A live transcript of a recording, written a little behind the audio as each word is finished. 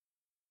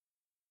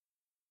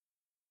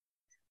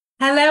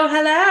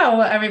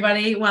Hello,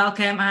 everybody.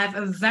 Welcome. I have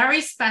a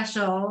very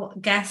special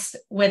guest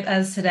with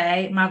us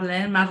today,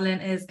 Madeline. Madeline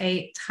is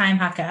a time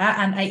hacker,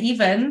 and I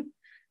even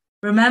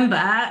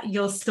remember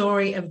your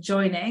story of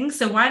joining.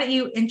 So, why don't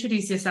you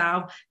introduce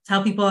yourself,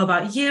 tell people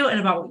about you and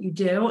about what you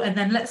do, and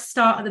then let's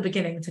start at the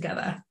beginning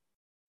together.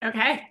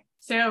 Okay.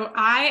 So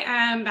I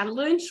am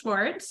Madeline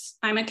Schwarz.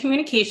 I'm a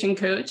communication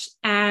coach.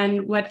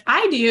 And what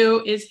I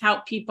do is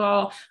help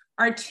people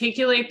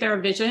articulate their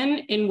vision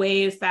in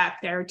ways that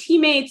their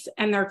teammates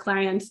and their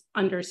clients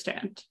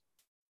understand.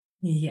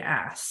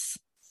 Yes.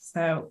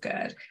 So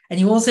good. And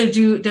you also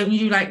don't you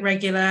do like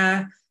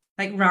regular,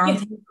 like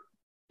round?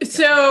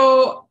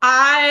 So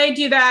I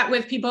do that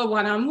with people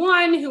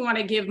one-on-one who want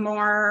to give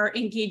more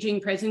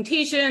engaging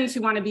presentations,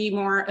 who want to be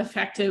more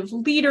effective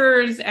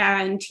leaders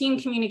and team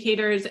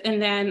communicators. And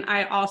then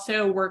I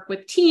also work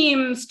with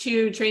teams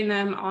to train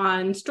them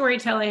on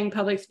storytelling,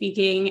 public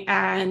speaking,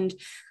 and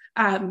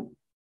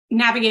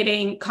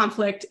navigating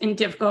conflict and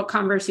difficult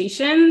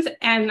conversations.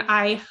 And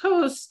I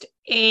host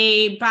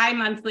a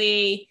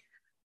bi-monthly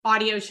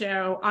audio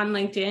show on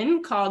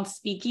LinkedIn called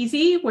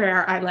Speakeasy,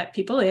 where I let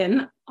people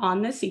in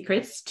on the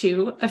secrets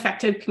to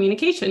effective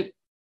communication.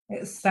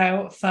 It's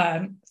so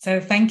fun. So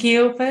thank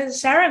you for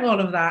sharing all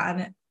of that.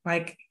 And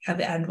like at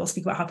the end, we'll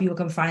speak about how people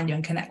can find you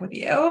and connect with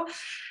you.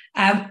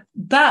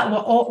 But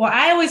what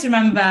I always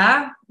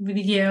remember with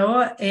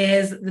you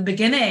is the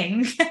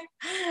beginning.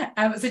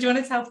 So do you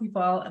want to tell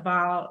people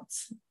about,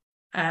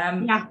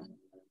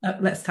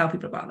 let's tell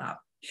people about that.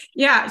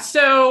 Yeah.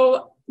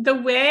 So the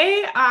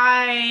way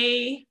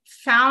I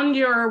found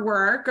your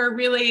work or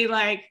really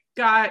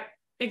got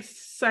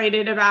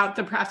excited about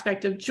the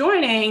prospect of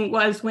joining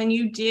was when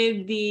you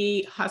did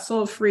the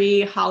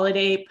hustle-free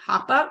holiday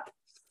pop-up.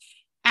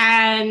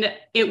 And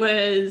it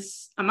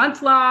was a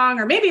month long,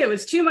 or maybe it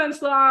was 2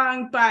 months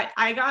long, but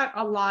I got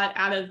a lot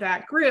out of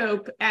that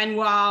group. And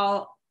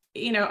while,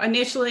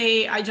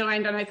 initially I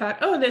joined and I thought,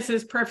 oh, this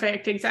is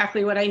perfect,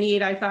 exactly what I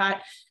need. I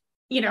thought,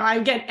 I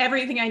get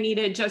everything I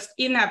needed just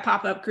in that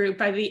pop-up group.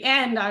 By the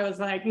end, I was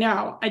like,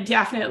 no, I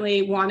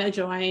definitely want to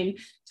join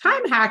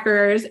Time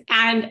Hackers.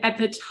 And at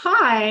the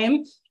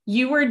time,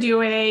 you were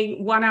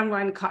doing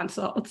one-on-one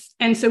consults.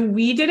 And so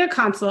we did a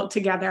consult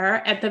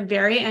together at the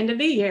very end of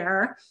the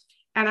year.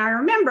 And I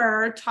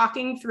remember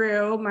talking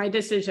through my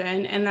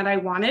decision and that I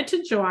wanted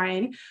to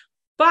join,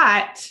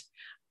 but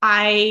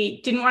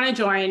I didn't want to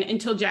join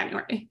until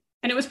January.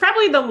 And it was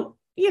probably the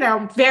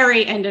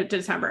very end of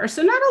December.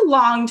 So not a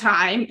long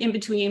time in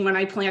between when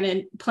I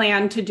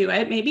planned to do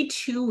it, maybe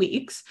 2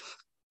 weeks.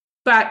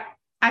 But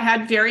I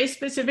had very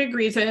specific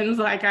reasons,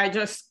 like I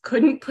just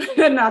couldn't put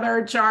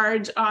another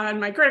charge on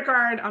my credit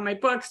card, on my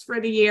books for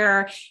the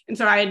year. And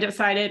so I had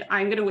decided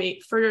I'm going to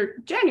wait for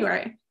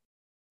January.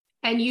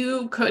 And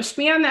you coached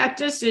me on that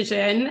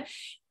decision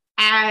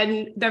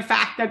and the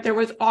fact that there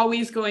was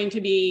always going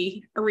to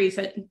be a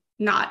reason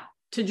not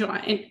to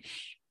join.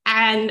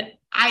 And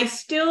I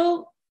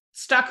still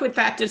stuck with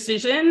that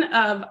decision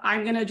of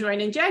I'm going to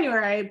join in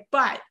January,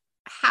 but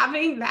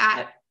having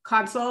that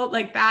consult,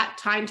 like that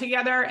time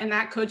together and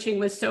that coaching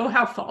was so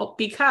helpful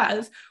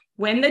because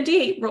when the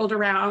date rolled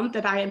around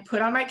that I had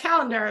put on my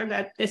calendar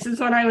that this is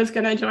when I was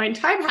going to join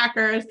Time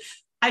Hackers,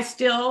 I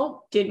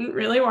still didn't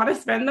really want to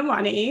spend the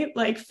money,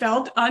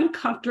 felt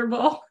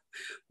uncomfortable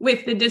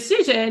with the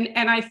decision.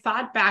 And I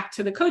thought back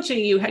to the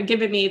coaching you had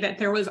given me that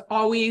there was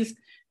always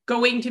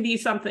going to be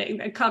something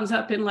that comes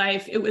up in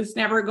life. It was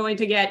never going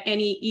to get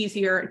any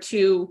easier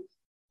to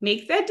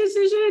make that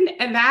decision.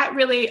 And that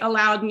really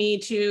allowed me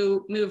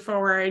to move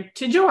forward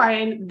to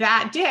join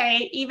that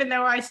day, even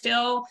though I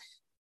still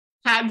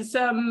had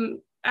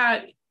some,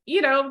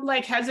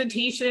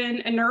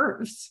 hesitation and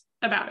nerves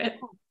about it.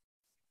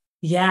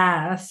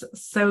 Yes,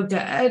 so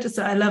good.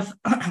 So I love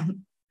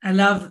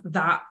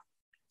that.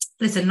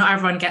 Listen, not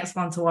everyone gets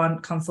one-to-one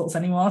consults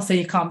anymore, so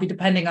you can't be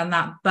depending on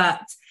that.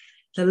 But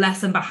the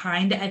lesson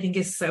behind it, I think,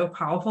 is so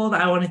powerful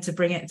that I wanted to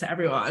bring it to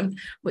everyone,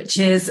 which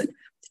is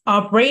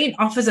our brain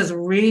offers us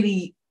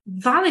really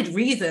valid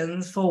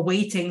reasons for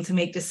waiting to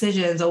make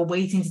decisions or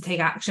waiting to take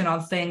action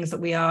on things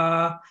that we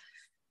are,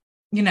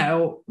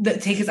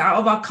 that take us out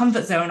of our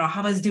comfort zone or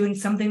have us doing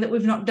something that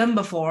we've not done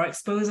before,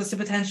 expose us to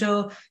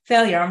potential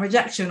failure and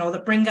rejection, or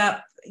that bring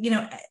up,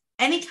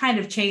 any kind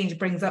of change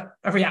brings up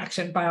a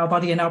reaction by our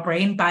body and our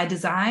brain by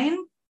design.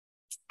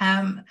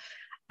 And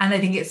I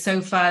think it's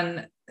so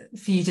fun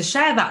for you to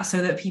share that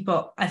so that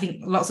people, I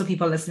think lots of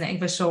people listening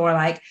for sure are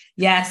like,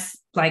 yes,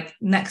 like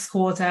next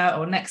quarter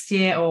or next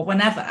year or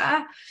whenever.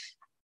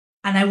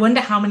 And I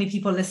wonder how many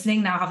people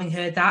listening now, having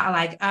heard that, are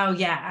like, oh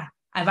yeah,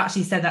 I've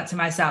actually said that to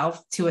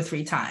myself 2 or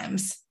 3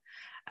 times.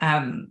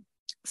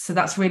 So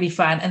that's really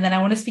fun. And then I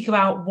want to speak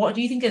about, what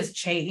do you think has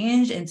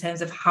changed in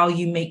terms of how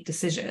you make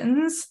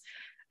decisions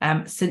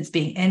since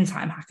being in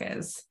Time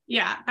Hackers?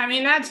 Yeah, I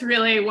mean, that's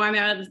really one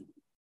of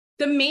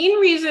the main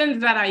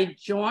reasons that I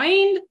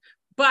joined,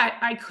 but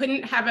I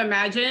couldn't have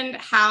imagined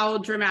how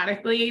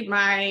dramatically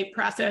my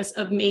process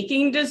of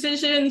making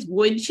decisions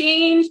would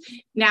change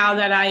now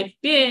that I've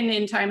been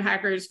in Time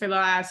Hackers for the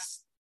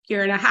last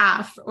year and a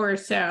half or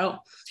so,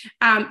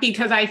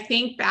 because I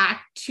think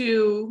back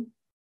to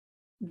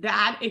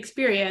that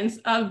experience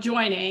of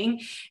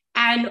joining.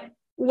 And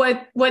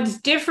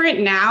what's different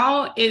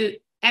now is,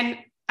 and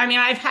I mean,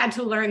 I've had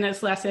to learn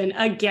this lesson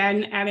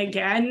again and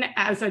again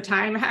as a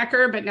time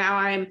hacker, but now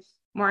I'm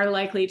more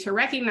likely to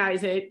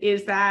recognize it,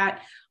 is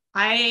that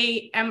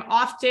I am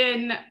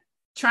often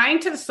trying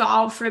to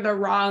solve for the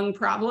wrong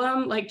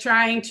problem, like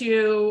trying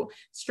to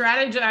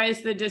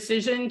strategize the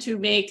decision to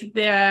make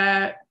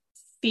the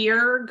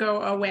fear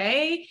go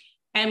away.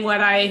 And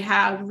what I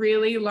have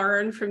really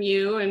learned from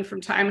you and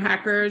from time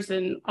hackers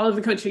and all of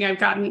the coaching I've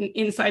gotten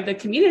inside the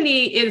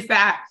community is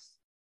that,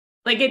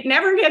 like, it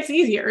never gets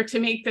easier to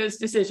make those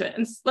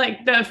decisions.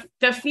 Like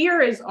the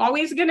fear is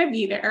always going to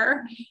be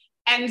there.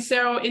 And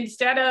so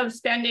instead of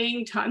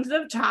spending tons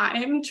of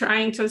time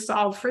trying to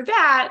solve for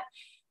that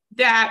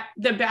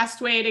the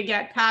best way to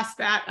get past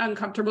that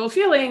uncomfortable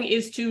feeling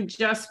is to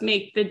just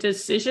make the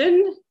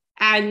decision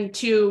and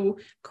to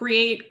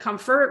create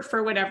comfort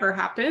for whatever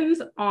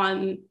happens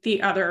on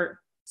the other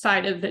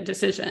side of the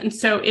decision.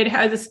 So it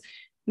has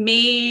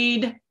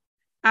made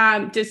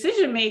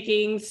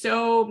decision-making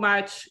so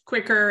much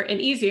quicker and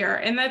easier.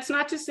 And that's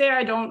not to say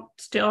I don't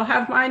still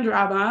have mind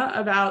drama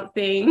about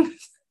things,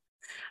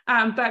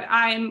 but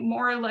I'm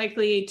more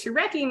likely to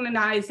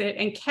recognize it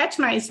and catch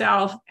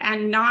myself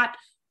and not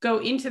go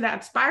into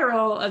that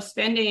spiral of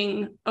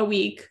spending a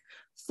week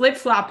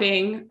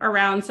flip-flopping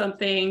around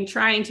something,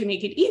 trying to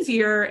make it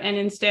easier, and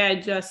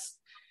instead just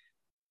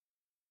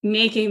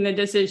making the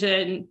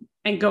decision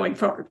and going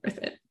forward with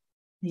it.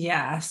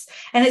 Yes.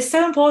 And it's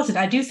so important.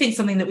 I do think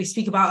something that we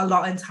speak about a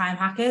lot in Time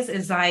Hackers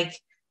is like,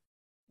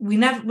 we're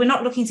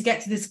not looking to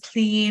get to this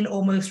clean,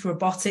 almost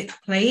robotic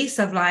place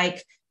of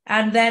like,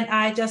 and then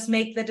I just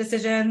make the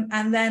decision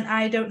and then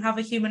I don't have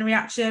a human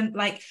reaction.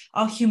 Like,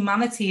 our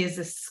humanity is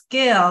a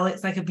skill.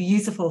 It's like a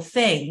beautiful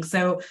thing.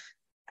 So,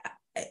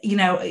 you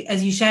know,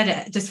 as you shared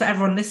it, just for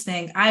everyone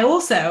listening, I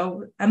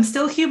also am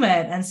still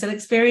human and still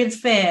experience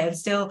fear and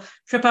still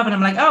trip up. And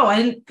I'm like, oh,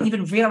 I didn't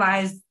even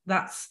realize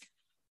that's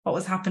what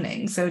was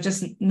happening. So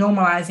just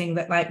normalizing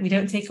that, like, we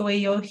don't take away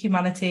your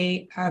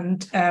humanity.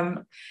 And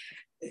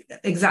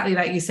exactly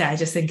like you said, I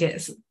just think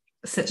it's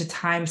such a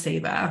time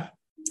saver,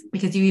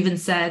 because you even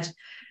said,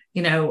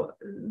 you know,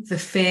 the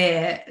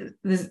fear,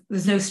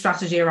 there's no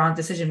strategy around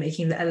decision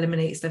making that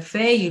eliminates the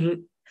fear.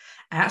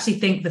 I actually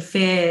think the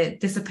fear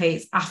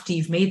dissipates after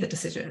you've made the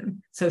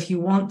decision. So if you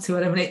want to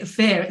eliminate the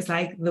fear, it's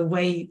like the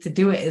way to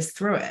do it is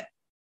through it.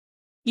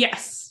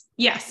 Yes.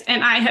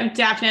 And I have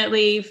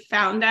definitely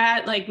found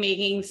that, like,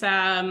 making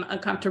some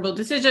uncomfortable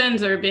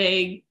decisions or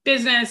big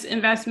business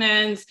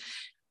investments,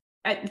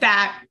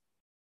 that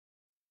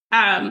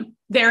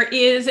there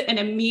is an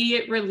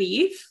immediate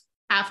relief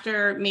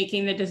after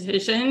making the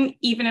decision,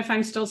 even if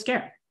I'm still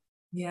scared.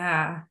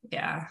 Yeah.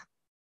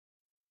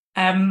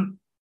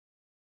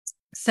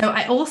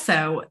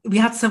 So we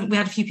had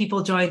a few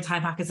people join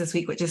Time Hackers this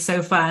week, which is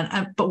so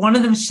fun. But one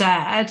of them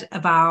shared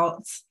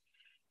about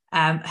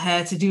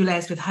her to-do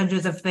list with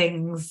hundreds of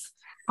things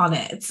on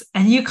it.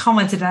 And you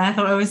commented, and I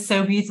thought it was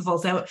so beautiful.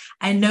 So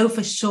I know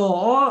for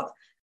sure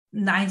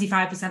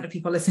 95% of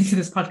people listening to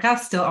this podcast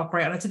still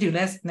operate on a to-do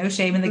list. No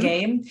shame in the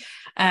game.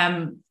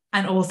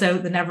 And also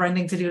the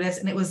never-ending to-do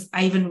list. And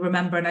I even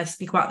remember, and I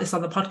speak about this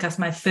on the podcast,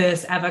 my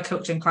first ever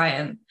coaching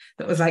client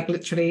that was like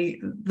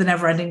literally the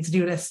never-ending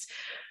to-do list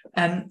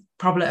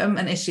problem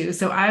and issue.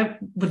 So I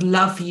would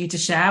love for you to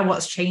share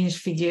what's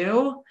changed for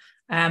you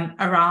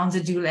around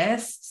to-do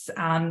lists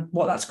and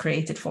what that's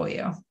created for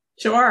you.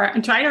 Sure.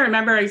 I'm trying to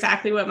remember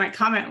exactly what my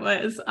comment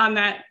was on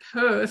that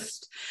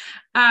post.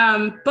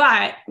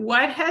 But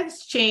what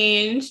has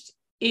changed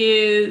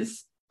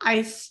is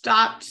I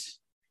stopped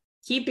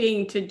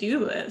keeping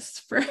to-do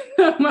lists for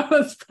the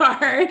most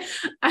part.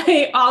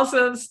 I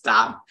also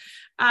stopped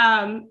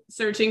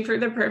searching for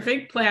the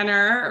perfect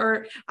planner,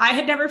 or I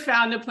had never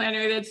found a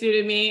planner that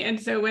suited me. And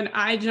so when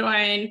I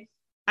joined,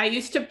 I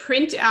used to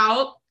print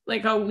out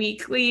like a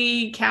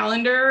weekly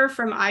calendar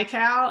from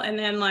iCal and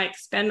then like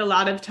spend a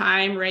lot of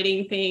time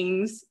writing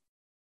things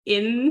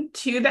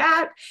into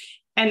that.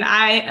 And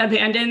I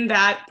abandoned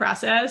that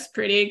process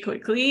pretty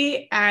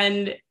quickly.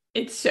 And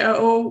it's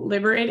so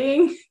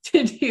liberating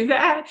to do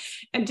that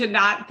and to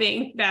not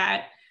think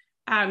that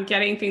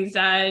getting things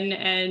done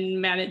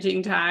and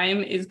managing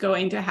time is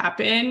going to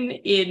happen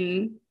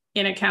in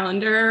a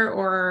calendar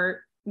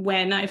or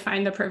when I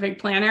find the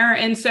perfect planner.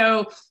 And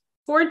so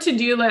for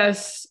to-do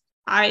lists,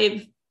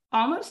 I've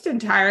almost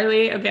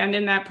entirely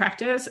abandoned that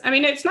practice. I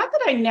mean, it's not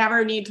that I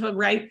never need to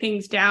write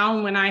things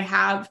down when I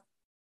have,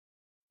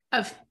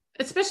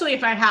 especially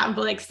if I have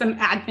like some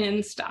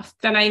admin stuff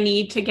that I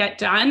need to get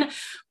done,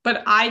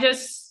 but I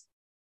just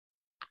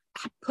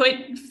put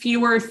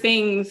fewer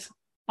things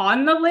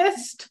on the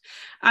list.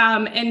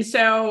 And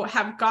so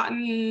have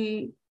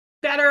gotten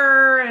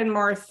better and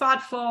more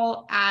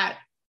thoughtful at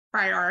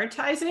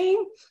prioritizing.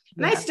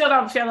 And I still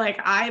don't feel like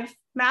I've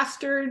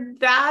mastered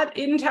that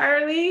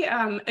entirely.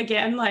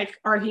 Again, like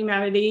our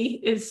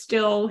humanity is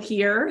still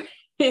here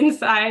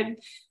inside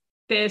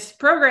this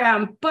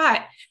program,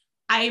 but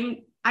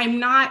I'm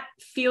not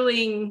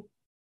feeling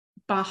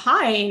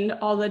behind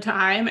all the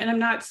time, and I'm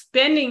not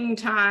spending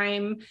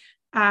time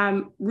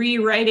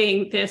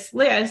rewriting this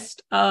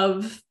list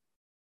of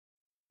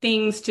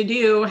things to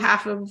do,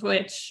 half of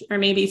which, or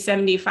maybe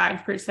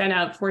 75%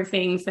 of, were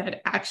things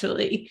that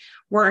actually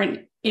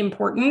weren't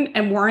important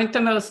and weren't the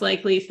most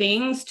likely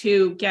things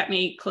to get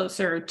me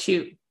closer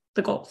to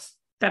the goals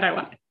that I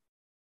wanted.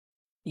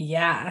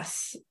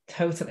 Yes,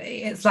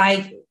 totally. It's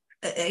like,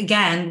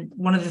 again,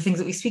 one of the things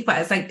that we speak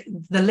about is like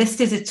the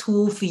list is a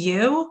tool for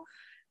you.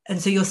 And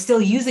so you're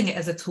still using it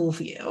as a tool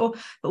for you.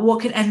 But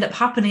what can end up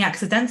happening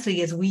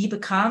accidentally is we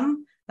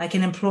become like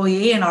an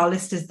employee and our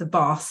list is the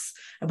boss.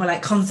 And we're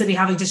like constantly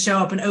having to show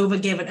up and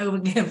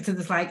overgive to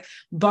this like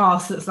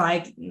boss that's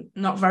like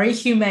not very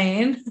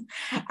humane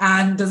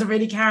and doesn't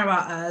really care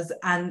about us.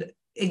 And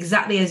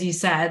exactly as you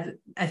said,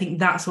 I think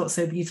that's what's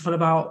so beautiful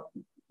about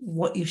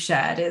what you've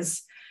shared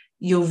is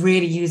you're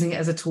really using it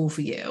as a tool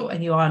for you,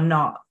 and you are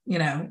not,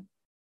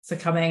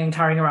 succumbing and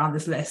carrying around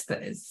this list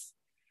that is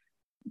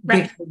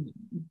right.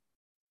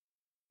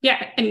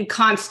 Yeah, and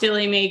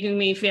constantly making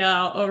me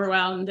feel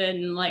overwhelmed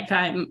and like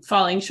I'm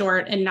falling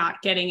short and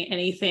not getting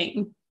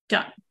anything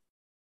done.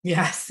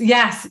 Yes,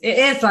 it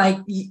is like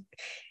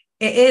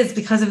it is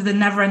because of the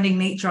never-ending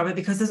nature of it,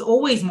 because there's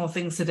always more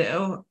things to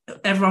do.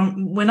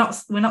 Everyone, we're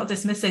not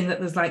dismissing that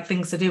there's like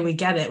things to do. We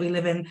get it. We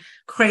live in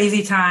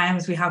crazy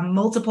times. We have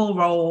multiple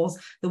roles.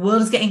 The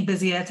world is getting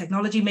busier.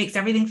 Technology makes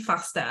everything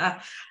faster.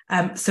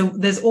 So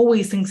there's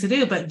always things to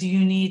do. But do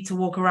you need to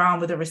walk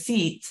around with a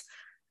receipt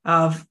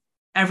of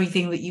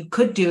everything that you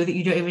could do that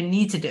you don't even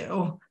need to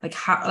do? Like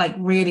how, like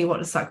really,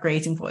 what is that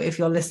creating for you? If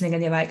you're listening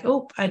and you're like,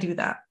 oh, I do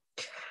that.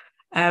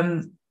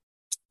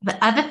 The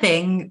other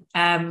thing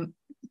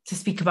to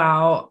speak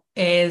about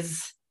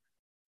is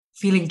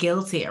feeling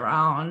guilty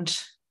around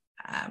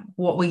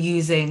what we're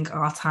using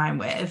our time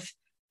with,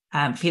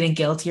 feeling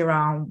guilty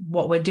around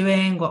what we're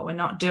doing, what we're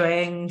not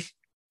doing.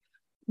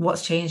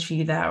 What's changed for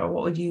you there, or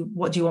what do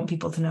you want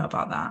people to know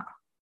about that?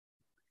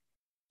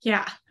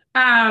 Yeah.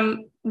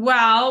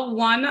 Well,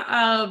 one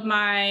of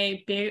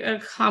my big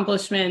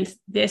accomplishments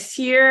this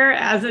year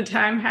as a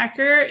time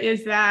hacker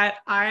is that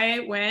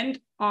I went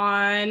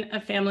on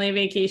a family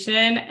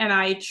vacation and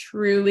I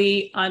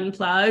truly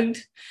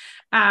unplugged.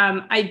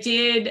 I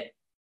did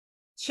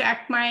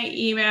check my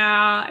email,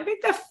 I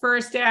think the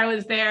first day I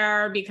was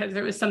there, because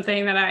there was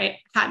something that I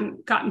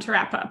hadn't gotten to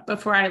wrap up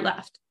before I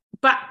left.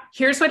 But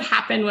here's what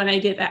happened when I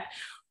did that.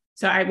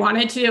 So I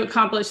wanted to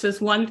accomplish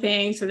this one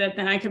thing so that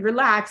then I could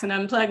relax and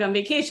unplug on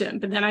vacation.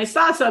 But then I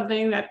saw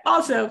something that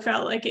also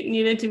felt like it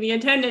needed to be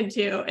attended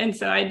to. And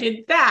so I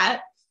did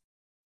that.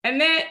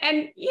 And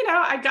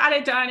I got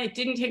it done. It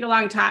didn't take a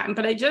long time,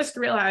 but I just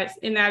realized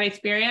in that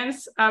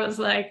experience, I was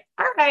like,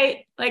 all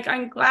right, like,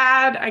 I'm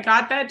glad I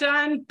got that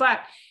done. But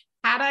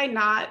had I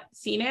not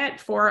seen it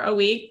for a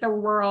week, the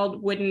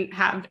world wouldn't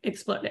have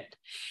exploded.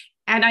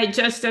 And I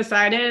just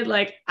decided,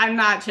 like, I'm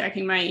not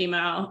checking my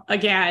email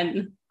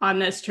again on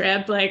this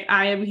trip. Like,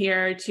 I am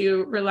here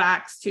to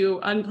relax, to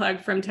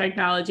unplug from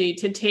technology,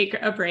 to take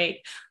a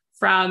break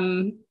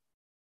from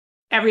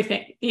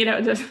everything,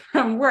 just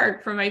from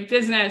work, from my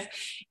business.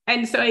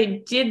 And so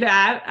I did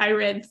that. I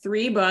read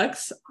 3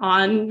 books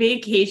on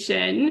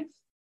vacation.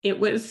 It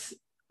was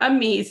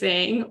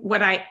amazing.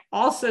 What I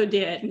also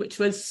did, which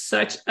was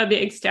such a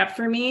big step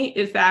for me,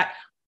 is that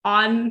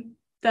on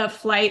the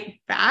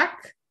flight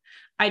back,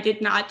 I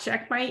did not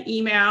check my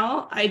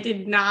email. I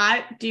did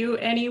not do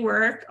any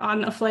work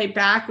on the flight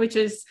back, which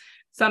is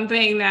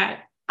something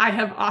that I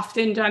have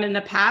often done in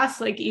the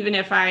past. Like, even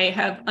if I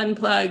have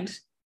unplugged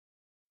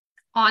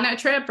on a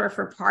trip or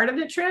for part of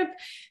the trip,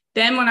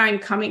 then when I'm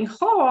coming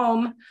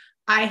home,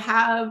 I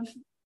have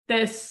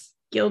this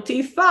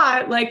guilty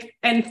thought, like,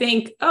 and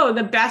think, oh,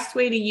 the best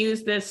way to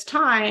use this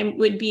time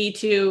would be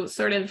to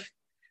sort of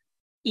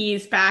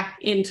ease back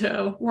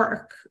into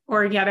work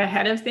or get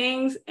ahead of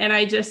things. And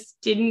I just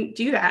didn't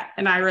do that.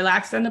 And I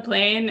relaxed on the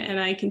plane and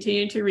I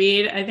continued to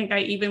read. I think I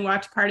even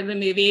watched part of the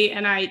movie,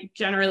 and I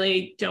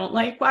generally don't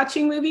like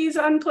watching movies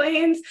on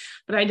planes,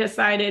 but I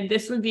decided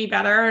this would be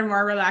better and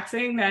more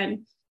relaxing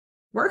than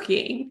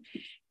working.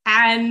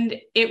 And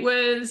it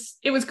was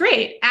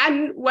great.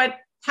 And what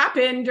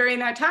happened during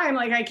that time,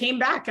 like, I came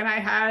back and I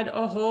had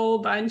a whole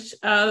bunch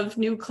of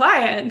new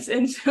clients.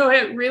 And so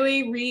it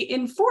really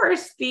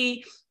reinforced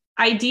the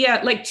idea,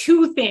 like,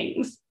 2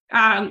 things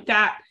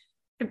that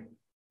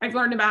I've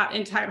learned about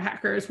in time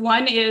hackers.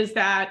 One is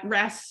that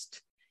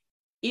rest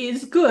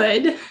is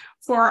good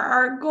for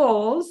our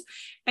goals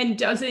and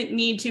doesn't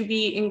need to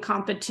be in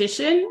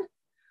competition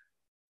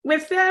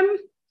with them.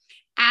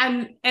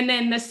 And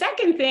then the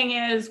second thing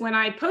is, when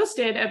I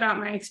posted about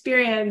my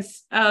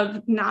experience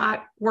of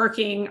not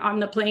working on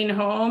the plane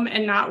home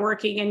and not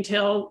working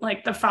until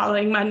like the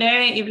following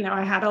Monday, even though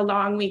I had a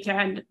long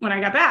weekend when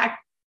I got back,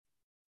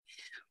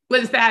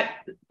 was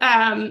that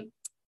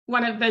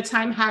one of the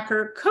time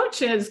hacker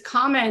coaches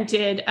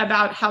commented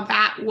about how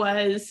that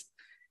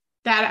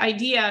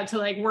idea to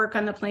like work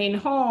on the plane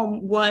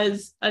home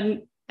was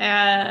an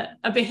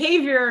a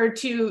behavior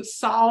to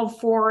solve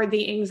for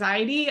the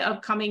anxiety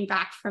of coming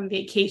back from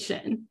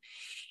vacation.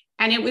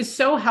 And it was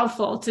so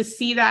helpful to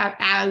see that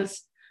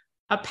as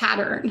a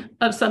pattern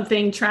of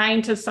something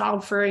trying to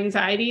solve for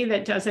anxiety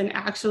that doesn't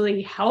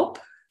actually help,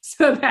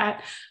 so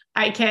that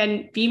I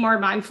can be more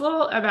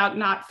mindful about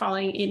not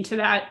falling into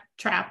that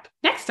trap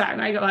next time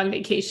I go on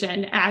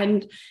vacation,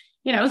 and,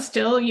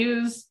 still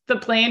use the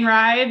plane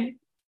ride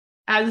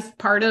as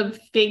part of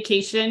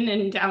vacation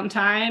and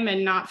downtime,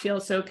 and not feel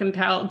so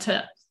compelled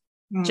to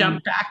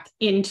jump back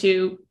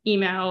into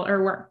email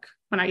or work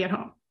when I get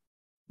home.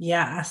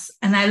 Yes.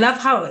 And I love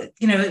how,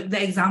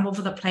 the example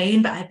for the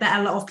plane, but I bet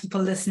a lot of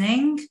people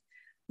listening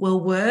will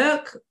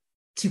work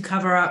to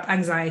cover up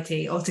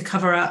anxiety, or to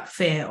cover up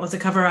fear, or to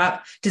cover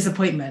up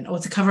disappointment, or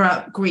to cover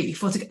up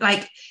grief, or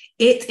to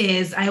it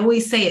is, I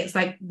always say it's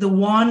like the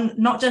one,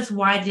 not just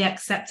widely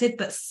accepted,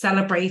 but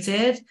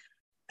celebrated,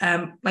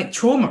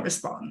 trauma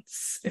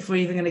response, if we're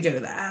even going to go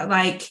there.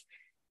 Like,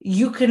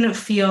 you can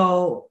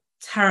feel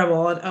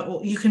terrible,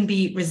 or you can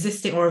be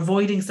resisting or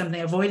avoiding something,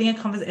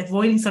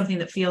 avoiding something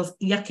that feels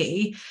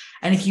yucky.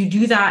 And if you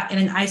do that in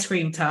an ice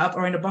cream tub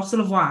or in a bottle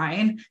of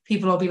wine,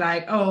 people will be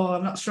like, oh,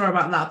 I'm not sure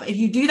about that. But if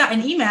you do that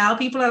in email,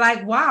 people are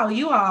like, wow,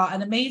 you are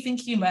an amazing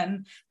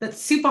human that's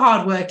super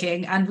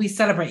hardworking, and we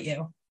celebrate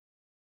you.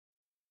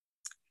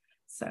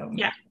 So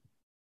yeah,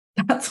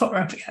 that's what we're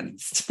up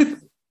against.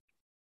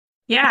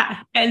 Yeah.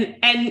 And,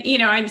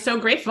 I'm so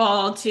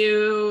grateful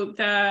to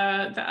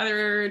the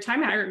other time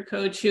manager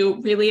coach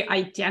who really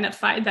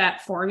identified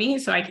that for me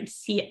so I could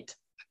see it.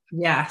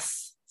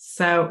 Yes.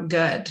 So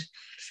good.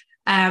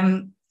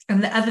 And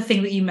the other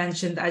thing that you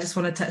mentioned, I just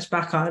want to touch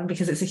back on,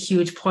 because it's a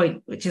huge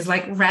point, which is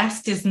like,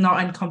 rest is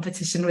not in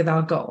competition with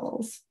our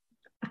goals.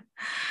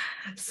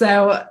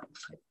 So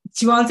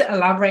do you want to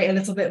elaborate a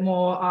little bit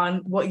more on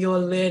what your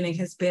learning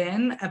has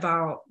been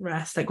about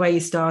rest, like where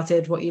you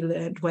started, what you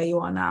learned, where you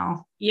are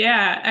now?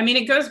 Yeah. I mean,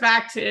 it goes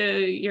back to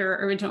your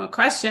original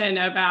question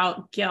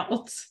about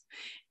guilt,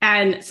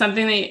 and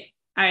something that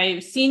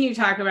I've seen you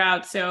talk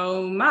about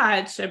so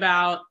much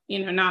about,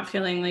 not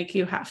feeling like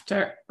you have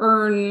to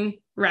earn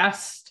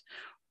rest,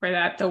 or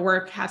that the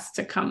work has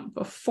to come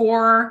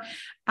before.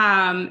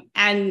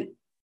 And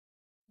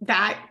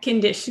that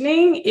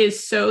conditioning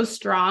is so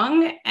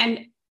strong.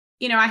 And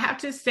I have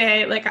to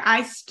say,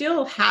 I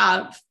still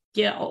have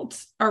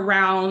guilt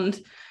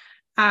around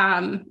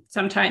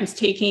sometimes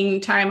taking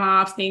time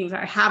off, things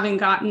I haven't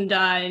gotten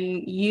done,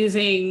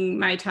 using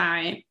my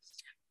time.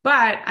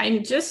 But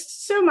I'm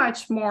just so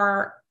much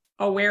more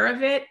aware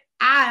of it.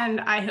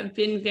 And I have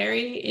been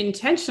very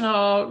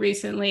intentional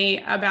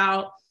recently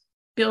about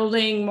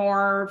building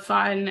more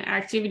fun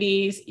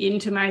activities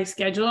into my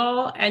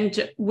schedule,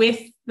 and with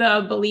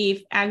the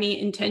belief and the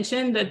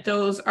intention that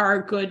those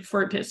are good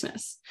for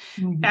business.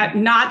 That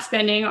not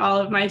spending all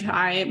of my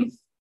time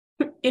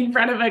in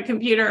front of a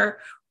computer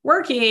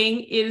working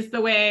is the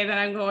way that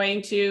I'm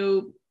going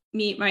to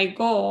meet my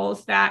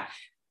goals, that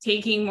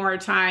taking more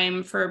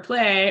time for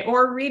play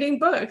or reading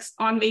books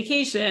on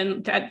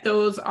vacation, that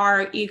those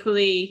are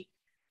equally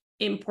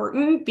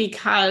important,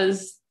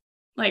 because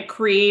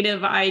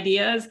creative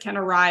ideas can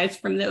arise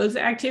from those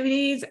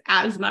activities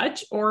as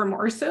much or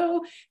more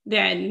so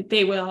than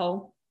they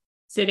will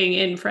sitting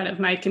in front of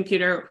my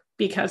computer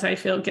because I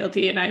feel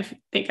guilty and I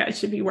think I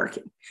should be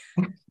working.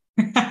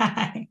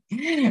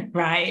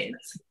 Right.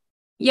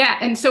 Yeah.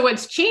 And so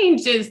what's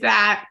changed is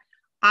that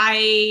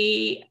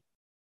I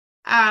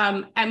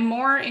am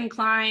more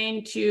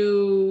inclined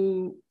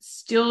to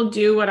still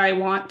do what I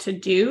want to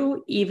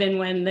do, even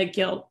when the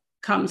guilt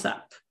comes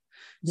up.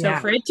 So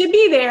for it to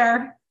be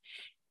there,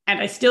 and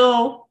I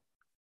still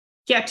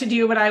get to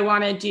do what I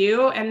want to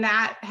do. And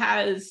that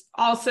has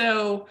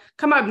also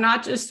come up,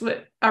 not just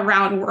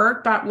around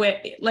work, but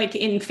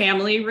in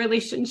family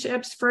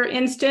relationships, for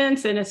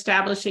instance, and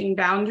establishing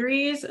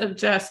boundaries, of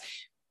just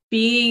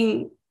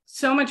being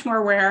so much more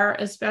aware,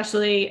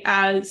 especially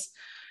as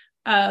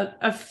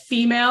a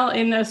female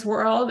in this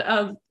world,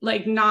 of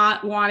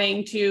not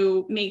wanting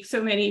to make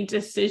so many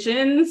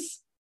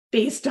decisions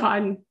based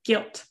on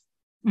guilt.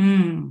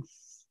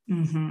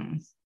 Mm-hmm.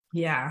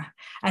 Yeah.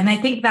 And I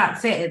think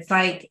that's it. It's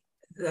like,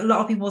 a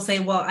lot of people say,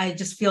 well, I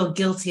just feel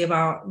guilty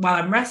about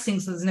while I'm resting,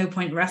 so there's no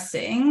point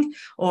resting,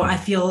 or I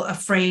feel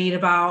afraid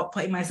about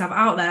putting myself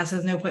out there, so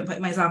there's no point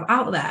putting myself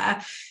out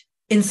there,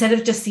 instead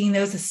of just seeing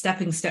those as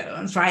stepping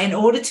stones, right? In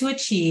order to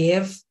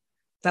achieve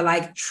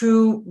the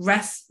true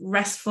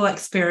restful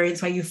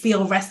experience where you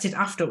feel rested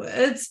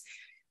afterwards,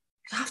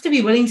 you have to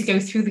be willing to go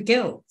through the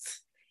guilt.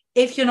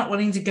 If you're not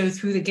willing to go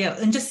through the guilt,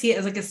 and just see it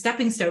as a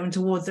stepping stone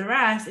towards the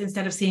rest,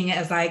 instead of seeing it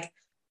as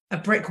a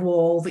brick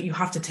wall that you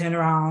have to turn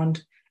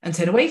around and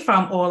turn away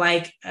from, or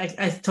I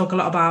talk a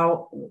lot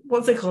about,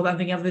 what's it called? I'm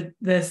thinking of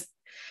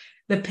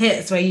the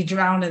pits where you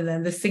drown in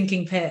them, the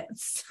sinking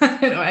pits.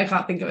 I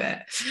can't think of it.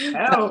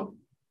 Oh,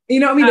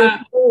 you know what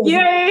I mean?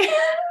 Yay!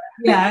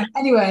 Yeah.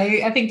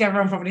 Anyway, I think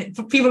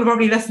people are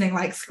probably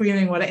listening,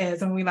 screaming what it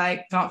is, and we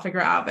can't figure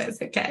it out, but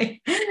it's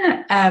okay.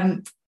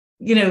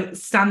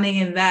 standing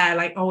in there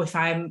like, oh,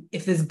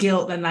 if there's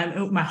guilt, then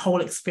my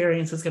whole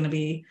experience is going to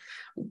be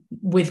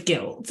with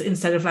guilt,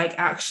 instead of like,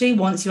 actually,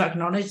 once you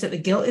acknowledge that the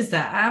guilt is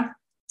there.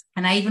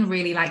 And I even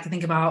really like to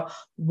think about,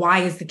 why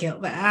is the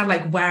guilt there?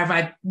 Like, where have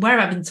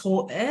I been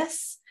taught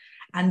this?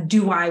 And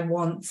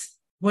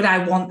would I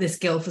want this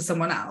guilt for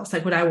someone else?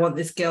 Like, would I want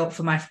this guilt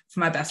for my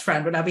best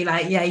friend? Would I be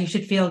like, yeah, you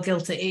should feel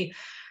guilty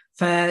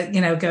for,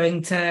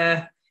 going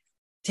to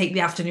take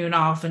the afternoon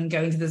off and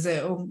going to the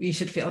zoo? You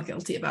should feel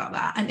guilty about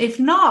that. And if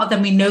not,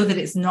 then we know that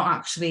it's not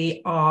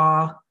actually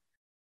our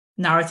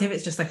narrative.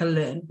 It's just like a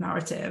learned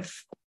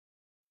narrative.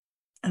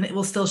 And it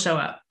will still show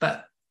up.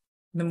 But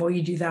the more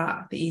you do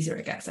that, the easier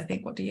it gets, I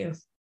think. What do you?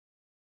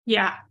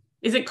 Yeah.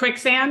 Is it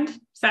quicksand? Is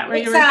that where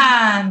you were?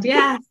 Quicksand,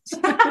 yeah.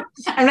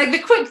 And like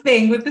the quick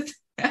thing with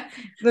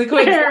the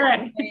quick.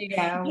 There you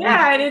go.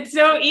 Yeah, and it's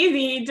so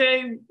easy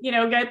to,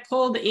 get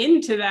pulled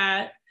into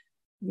that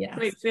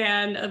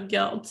quicksand of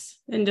guilt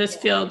and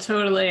just feel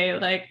totally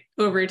like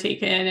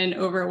overtaken and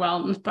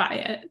overwhelmed by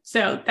it.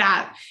 So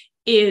that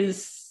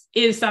is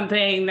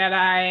something that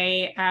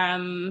I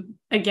am,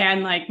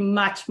 again, like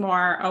much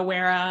more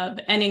aware of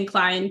and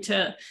inclined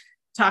to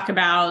talk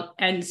about,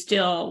 and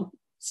still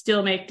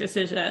make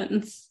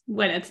decisions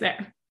when it's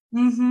there.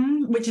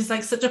 Mm-hmm. Which is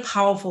like such a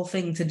powerful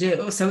thing to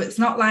do. So it's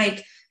not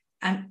like,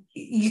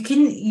 you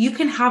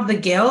can have the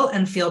guilt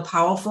and feel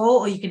powerful,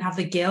 or you can have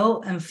the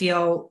guilt and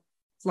feel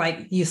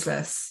like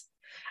useless.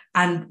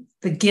 And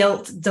the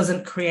guilt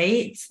doesn't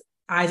create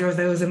either of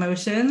those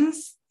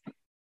emotions.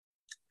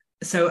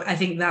 So I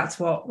think that's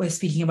what we're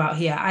speaking about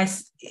here.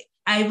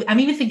 I'm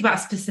even thinking about a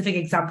specific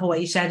example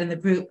what you shared in the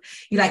group.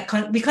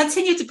 We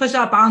continue to push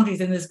our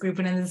boundaries in this group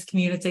and in this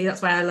community.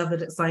 That's why I love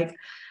that it's like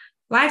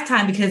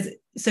lifetime, because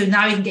so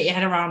now you can get your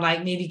head around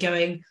like maybe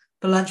going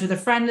for lunch with a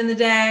friend in the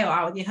day, or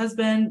out with your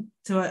husband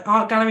to an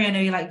art gallery. I know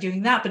you like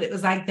doing that, but it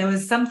was like there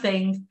was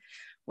something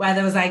where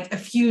there was like a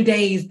few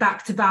days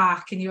back to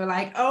back and you were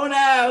like, oh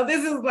no,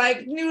 this is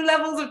like new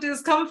levels of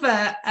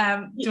discomfort.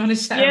 Do you want to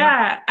share?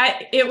 Yeah,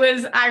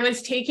 I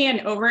was taking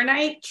an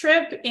overnight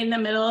trip in the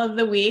middle of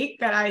the week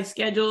that I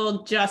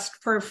scheduled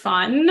just for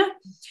fun.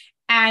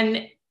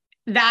 And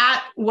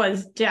that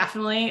was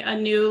definitely a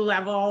new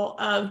level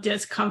of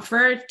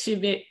discomfort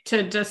to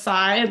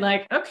decide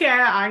like, okay,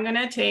 I'm going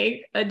to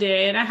take a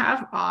day and a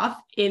half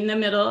off in the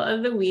middle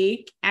of the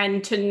week,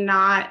 and to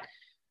not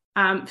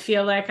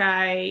feel like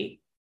I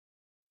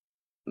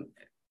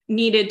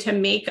needed to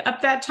make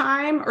up that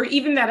time, or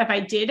even that if I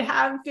did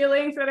have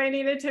feelings that I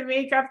needed to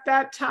make up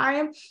that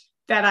time,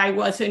 that I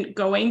wasn't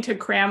going to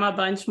cram a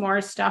bunch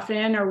more stuff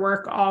in or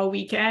work all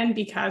weekend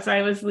because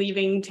I was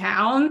leaving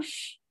town.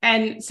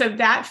 And so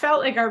that felt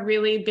like a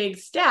really big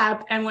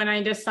step. And when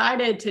I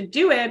decided to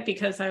do it,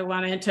 because I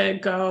wanted to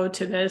go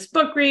to this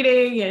book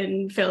reading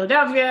in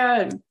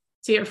Philadelphia and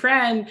see a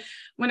friend,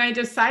 when I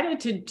decided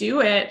to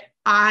do it,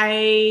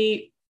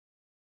 I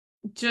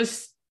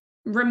just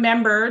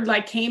remembered,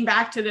 like, came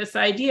back to this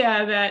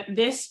idea that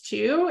this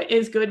too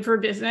is good for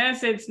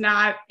business. It's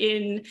not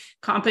in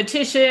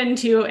competition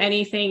to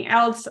anything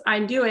else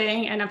I'm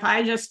doing. And if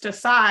I just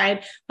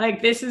decide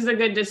like, this is a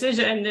good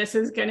decision, this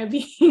is going to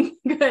be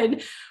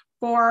good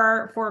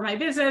for my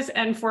business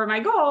and for my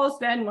goals,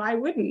 then why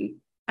wouldn't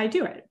I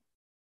do it?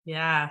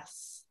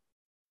 Yes.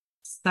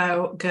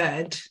 So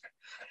good.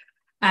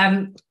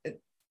 The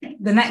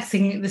next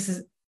thing, this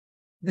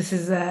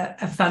is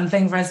a fun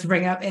thing for us to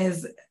bring up,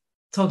 is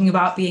talking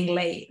about being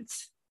late.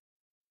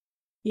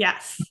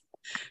 Yes.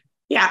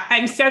 Yeah,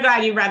 I'm so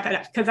glad you brought that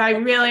up, because I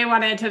really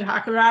wanted to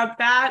talk about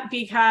that,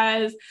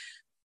 because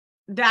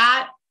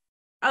that,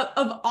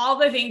 of all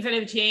the things that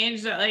have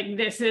changed, like,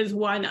 this is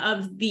one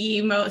of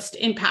the most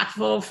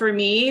impactful for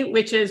me,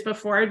 which is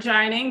before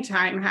joining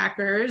Time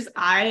Hackers,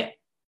 I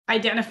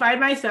identified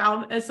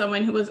myself as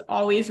someone who was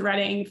always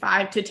running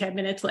 5 to 10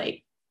 minutes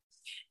late.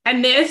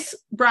 And this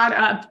brought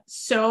up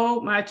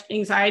so much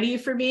anxiety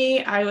for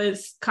me. I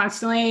was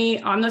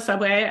constantly on the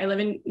subway. I live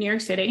in New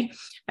York City.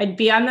 I'd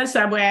be on the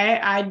subway.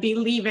 I'd be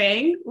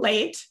leaving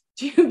late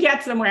to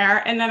get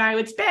somewhere. And then I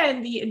would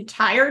spend the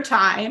entire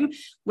time,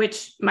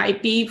 which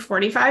might be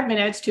 45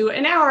 minutes to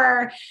an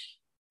hour,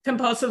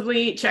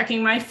 compulsively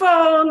checking my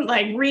phone,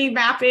 like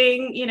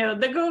remapping,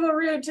 the Google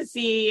route to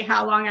see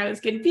how long I was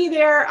going to be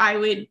there. I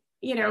would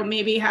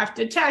maybe have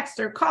to text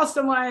or call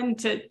someone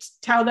to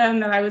tell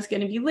them that I was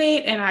going to be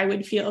late, and I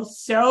would feel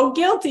so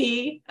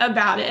guilty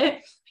about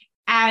it.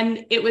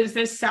 And it was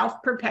this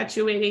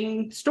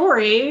self-perpetuating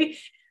story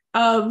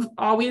of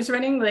always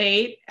running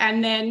late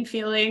and then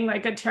feeling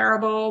like a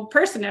terrible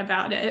person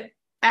about it.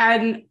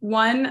 And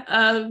one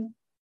of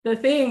the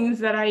things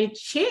that I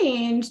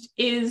changed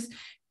is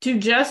to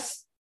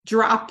just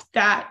drop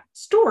that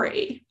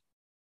story,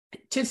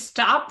 to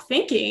stop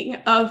thinking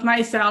of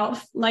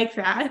myself like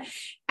that,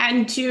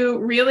 and to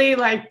really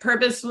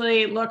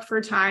purposely look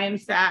for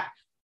times that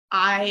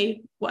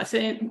I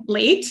wasn't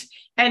late.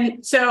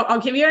 And so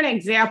I'll give you an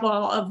example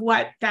of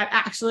what that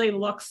actually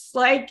looks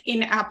like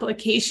in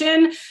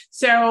application.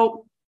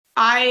 So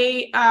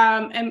I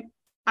am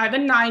I have a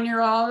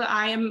 9-year-old.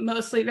 I am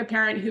mostly the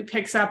parent who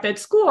picks up at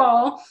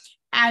school.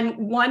 And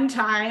one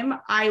time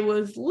I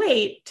was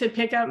late to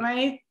pick up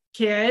my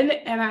kid,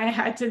 and I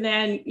had to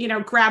then,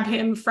 grab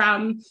him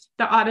from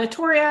the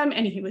auditorium,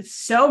 and he was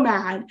so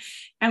mad.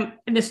 And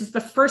this was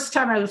the first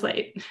time I was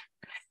late.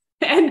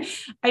 And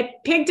I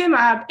picked him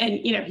up, and,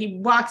 he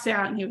walks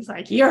out and he was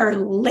like, "You're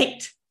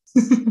late."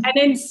 And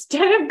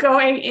instead of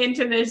going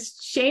into this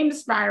shame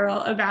spiral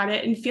about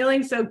it and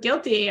feeling so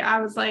guilty,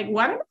 I was like,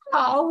 what about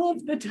all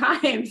of the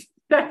times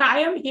that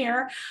I am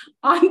here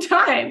on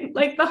time,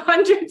 like the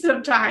hundreds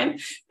of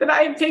times that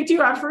I have picked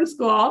you up from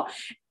school,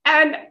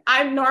 and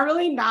I'm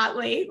normally not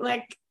late,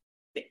 like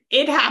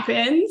it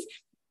happens.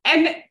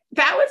 And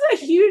that was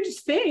a huge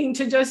thing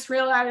to just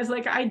realize,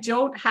 like, I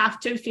don't have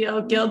to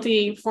feel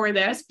guilty for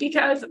this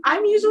because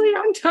I'm usually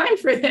on time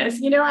for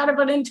this, out of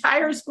an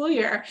entire school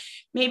year.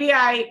 Maybe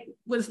I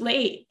was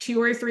late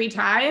 2 or 3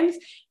 times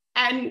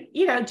and,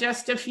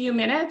 just a few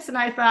minutes. And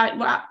I thought,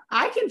 well,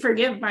 I can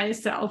forgive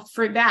myself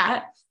for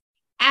that.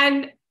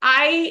 And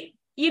I,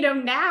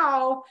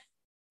 now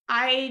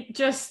I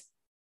just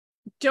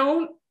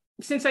don't,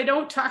 since I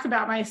don't talk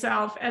about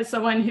myself as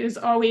someone who's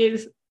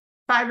always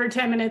 5 or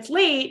 10 minutes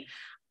late,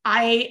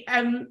 I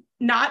am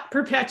not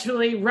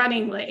perpetually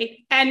running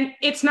late. And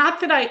it's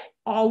not that I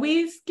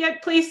always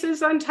get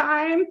places on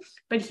time,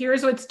 but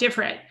here's what's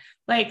different.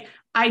 Like,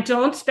 I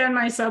don't spend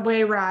my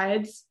subway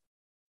rides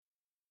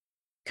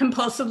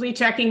compulsively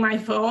checking my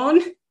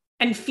phone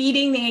and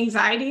feeding the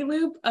anxiety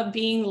loop of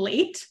being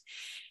late.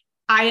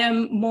 I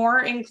am more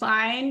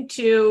inclined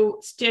to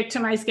stick to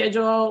my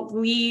schedule,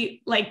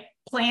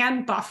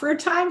 plan buffer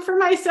time for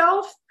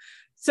myself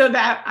so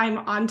that I'm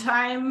on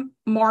time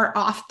more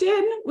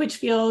often, which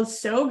feels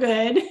so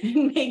good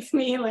and makes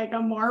me like a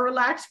more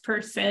relaxed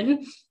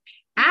person.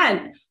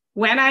 And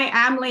when I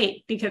am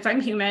late, because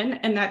I'm human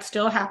and that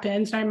still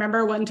happens. And I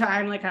remember one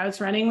time, like, I was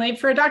running late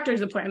for a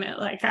doctor's appointment.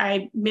 Like,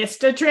 I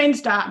missed a train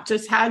stop,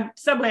 just had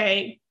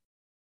subway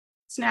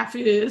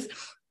snafus,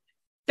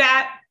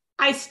 that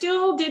I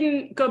still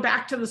didn't go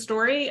back to the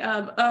story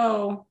of,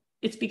 oh,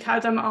 it's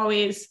because I'm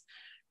always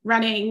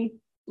running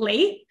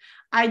late.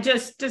 I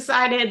just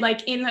decided,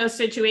 like, in those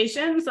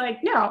situations, like,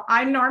 no,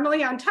 I'm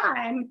normally on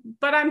time,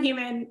 but I'm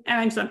human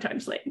and I'm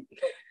sometimes late.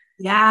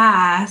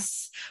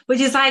 Yes, which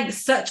is like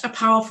such a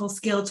powerful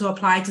skill to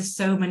apply to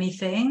so many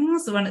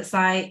things. When it's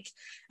like,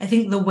 I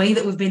think the way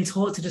that we've been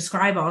taught to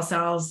describe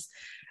ourselves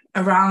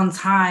around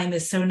time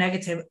is so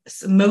negative.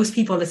 Most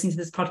people listening to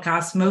this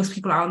podcast, most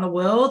people out in the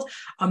world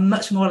are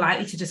much more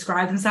likely to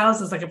describe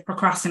themselves as like a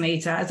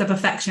procrastinator, as a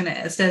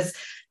perfectionist, as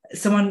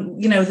someone,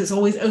 that's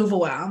always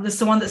overwhelmed, as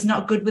someone that's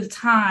not good with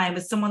time,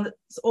 as someone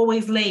that's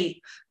always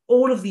late,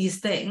 all of these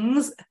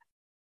things.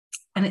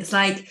 And it's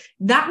like,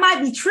 that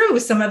might be true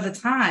some of the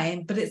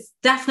time, but it's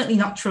definitely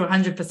not true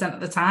 100% of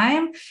the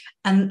time.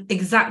 And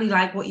exactly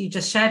like what you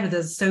just shared with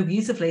us so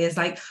beautifully is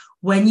like,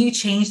 when you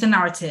change the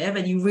narrative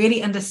and you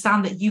really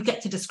understand that you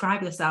get to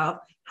describe yourself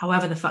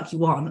however the fuck you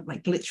want,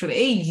 like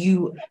literally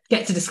you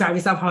get to describe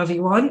yourself however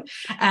you want.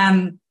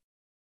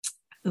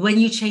 When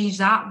you change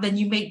that, then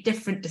you make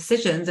different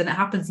decisions and it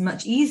happens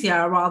much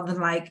easier rather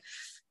than like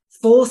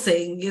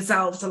forcing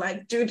yourself to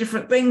like do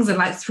different things and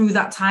like through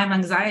that time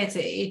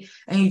anxiety,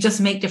 and you just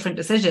make different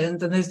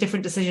decisions, and those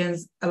different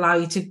decisions allow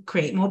you to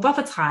create more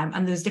buffer time,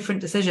 and those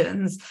different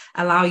decisions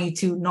allow you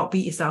to not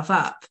beat yourself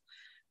up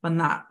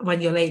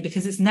when you're late,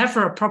 because it's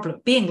never a problem.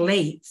 Being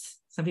late,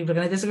 some people are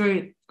going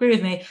to agree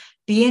with me,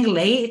 being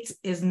late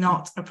is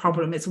not a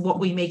problem. It's what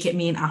we make it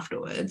mean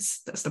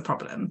afterwards that's the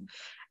problem.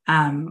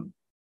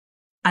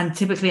 And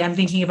typically I'm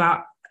thinking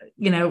about,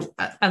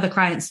 other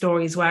client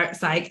stories where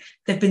it's like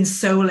they've been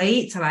so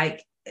late to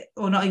like,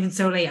 or not even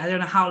so late, I don't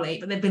know how late,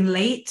 but they've been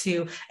late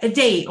to a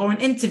date or an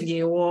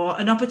interview or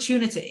an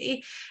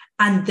opportunity.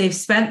 And they've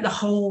spent the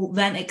whole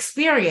then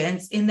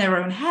experience in their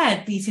own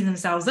head beating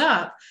themselves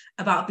up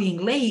about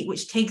being late,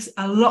 which takes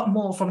a lot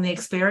more from the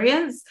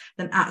experience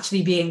than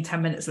actually being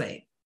 10 minutes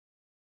late.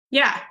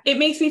 Yeah, it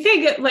makes me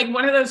think like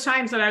one of those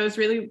times that I was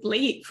really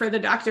late for the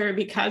doctor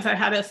because I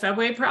had a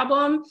subway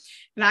problem,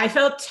 and I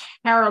felt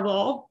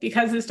terrible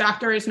because this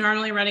doctor is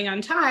normally running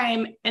on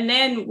time. And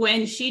then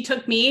when she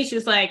took me, she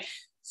was like,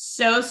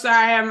 "So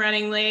sorry, I'm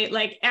running late.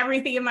 Like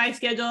everything in my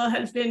schedule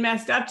has been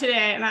messed up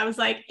today." And I was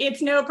like,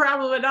 "It's no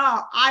problem at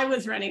all. I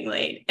was running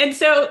late." And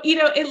so,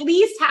 at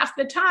least half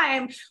the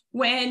time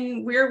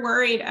when we're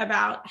worried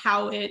about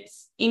how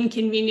it's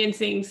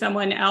inconveniencing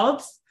someone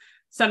else,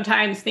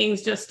 sometimes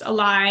things just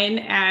align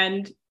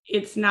and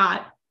it's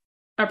not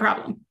a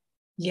problem.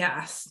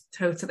 Yes,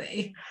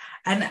 totally.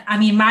 And I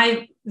mean,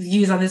 my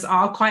views on this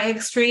are quite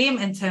extreme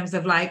in terms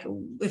of like,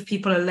 if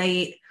people are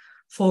late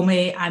for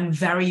me, I'm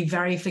very,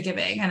 very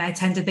forgiving. And I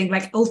tend to think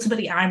like,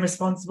 ultimately, I'm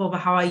responsible for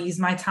how I use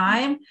my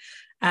time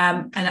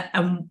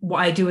and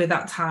what I do with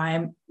that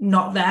time,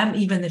 not them,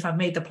 even if I've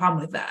made the plan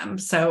with them.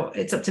 So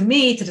it's up to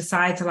me to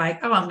decide to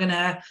like, oh, I'm going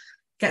to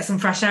get some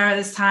fresh air at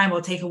this time, or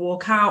take a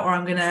walk out, or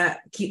I'm going to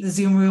keep the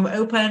Zoom room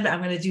open, but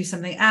I'm going to do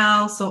something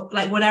else, or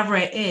like whatever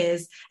it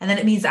is. And then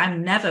it means that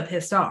I'm never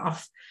pissed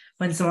off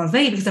when someone's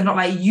late, because I'm not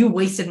like, you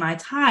wasted my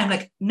time.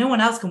 Like, no one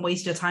else can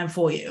waste your time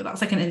for you. That's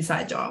like an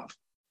inside job.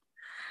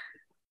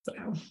 So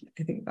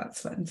I think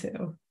that's fun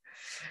too.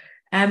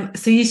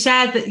 So you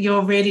shared that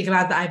you're really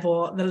glad that I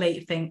brought the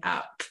late thing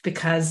up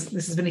because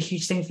this has been a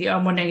huge thing for you.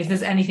 I'm wondering if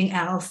there's anything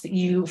else that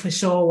you for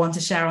sure want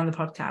to share on the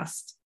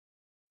podcast.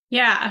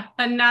 Yeah,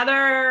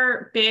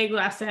 another big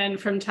lesson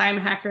from time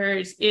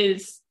hackers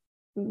is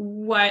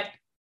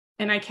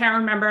and I can't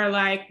remember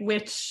like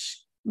which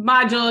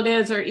module it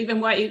is or even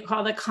what you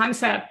call the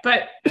concept,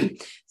 but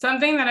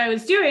something that I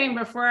was doing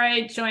before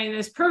I joined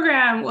this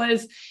program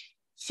was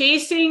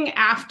chasing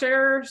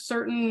after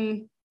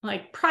certain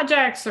like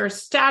projects or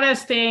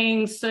status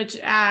things such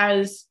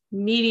as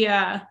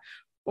media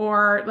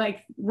or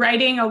like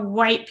writing a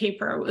white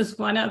paper was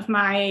one of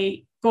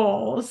my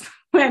goals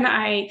when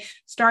I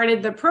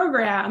started the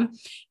program.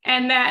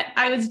 And that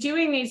I was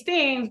doing these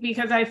things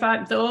because I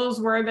thought those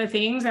were the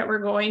things that were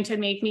going to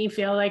make me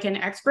feel like an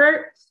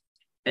expert.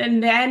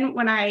 And then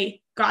when I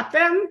got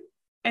them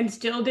and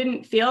still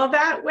didn't feel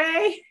that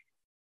way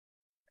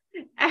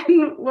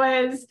and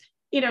was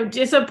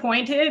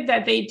disappointed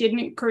that they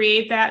didn't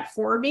create that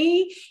for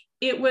me,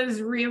 it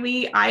was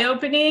really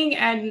eye-opening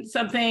and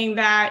something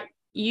that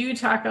you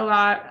talk a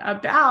lot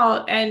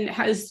about and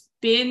has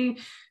been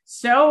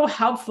so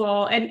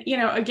helpful. And,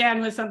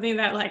 again, was something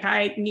that like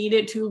I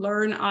needed to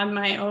learn on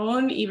my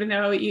own, even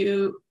though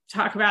you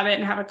talk about it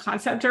and have a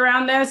concept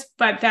around this,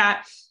 but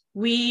that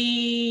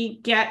we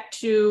get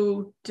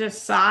to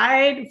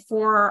decide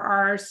for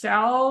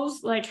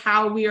ourselves, like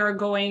how we are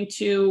going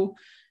to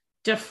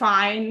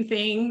define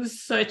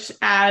things such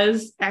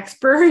as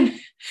expert.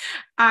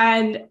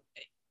 And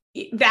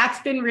that's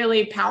been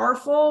really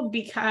powerful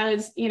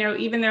because,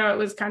 even though it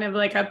was kind of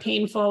like a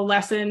painful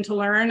lesson to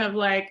learn of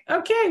like,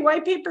 okay,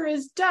 white paper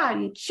is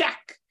done,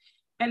 check.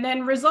 And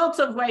then results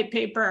of white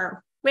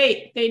paper,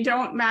 wait, they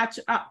don't match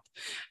up.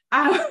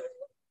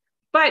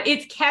 But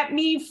it's kept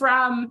me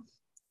from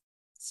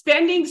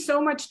spending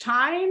so much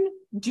time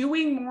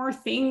doing more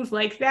things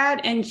like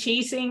that and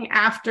chasing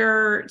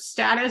after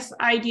status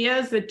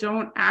ideas that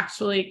don't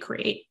actually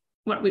create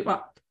what we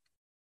want.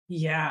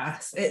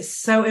 Yes, it's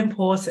so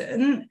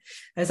important.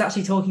 I was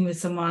actually talking with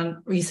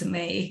someone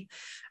recently,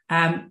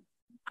 and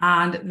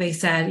they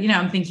said,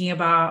 I'm thinking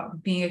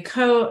about being a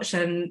coach.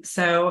 And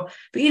so,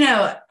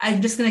 but,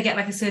 I'm just going to get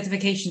like a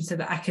certification so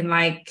that I can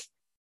like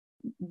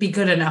be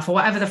good enough or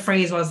whatever the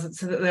phrase was.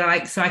 So that they're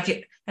like, so I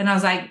could, and I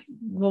was like,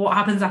 well, what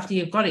happens after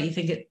you've got it? You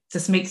think it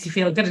just makes you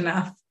feel good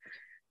enough?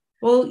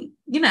 Well,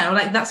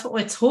 like that's what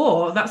we're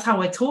taught. That's how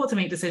we're taught to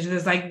make decisions.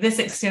 It's like this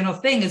external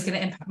thing is going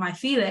to impact my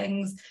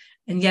feelings.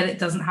 And yet it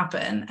doesn't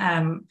happen.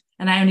 And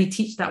I only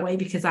teach that way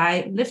because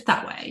I lived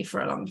that way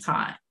for a long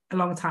time.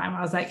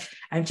 I was like,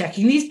 I'm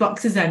checking these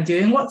boxes. I'm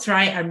doing what's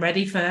right. I'm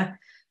ready for,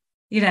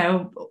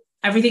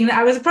 everything that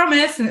I was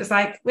promised. And it's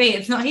like, wait,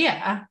 it's not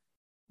here.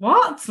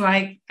 What?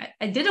 Like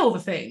I did all the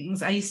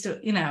things. I used to,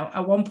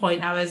 at one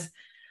point I was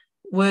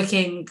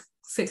working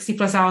 60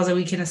 plus hours a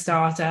week in a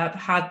startup,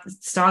 had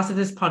started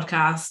this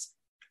podcast,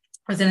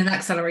 was in an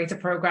accelerator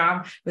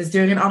program, was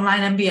doing an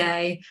online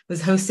MBA,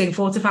 was hosting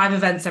 4 to 5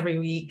 events every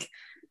week.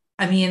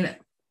 I mean,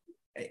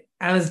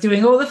 I was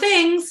doing all the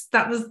things.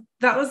 That was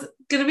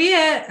going to be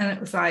it. And it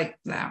was like,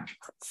 no.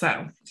 So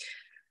a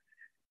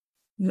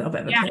little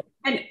bit of a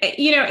And,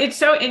 it's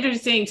so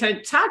interesting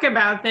to talk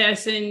about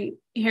this and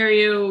hear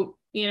you,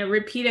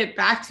 repeat it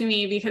back to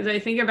me, because I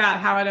think about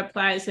how it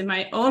applies in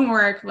my own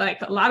work.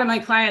 Like a lot of my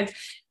clients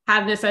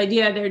have this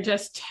idea, they're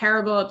just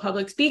terrible at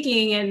public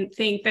speaking and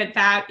think that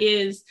that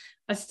is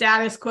a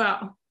status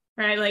quo,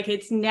 right? Like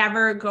it's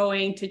never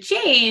going to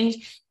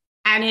change.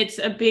 And it's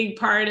a big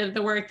part of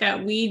the work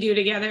that we do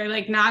together,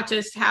 like not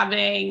just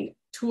having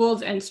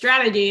tools and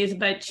strategies,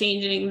 but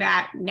changing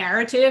that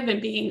narrative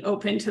and being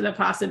open to the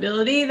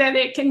possibility that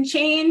it can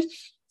change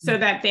so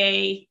that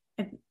they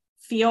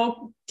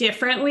feel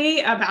differently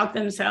about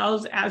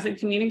themselves as a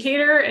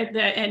communicator at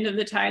the end of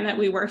the time that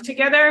we work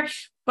together.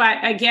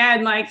 But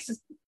again, like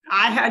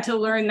I had to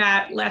learn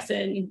that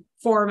lesson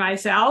for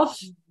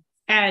myself.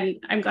 And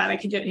I'm glad I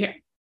could do it here.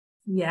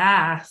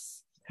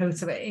 Yes,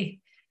 totally.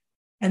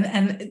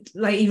 And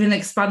like even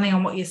expanding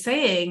on what you're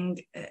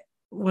saying,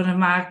 one of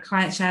my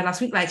clients shared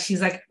last week, like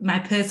she's like, my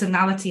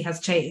personality has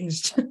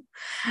changed.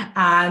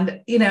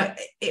 And,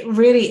 it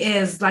really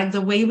is like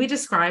the way we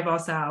describe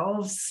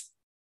ourselves.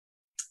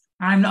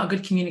 I'm not a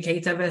good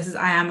communicator versus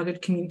I am a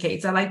good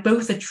communicator. Like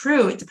both are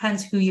true. It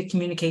depends who you're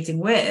communicating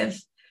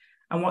with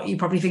and what you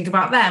probably think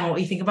about them or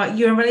what you think about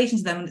you in relation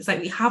to them. And it's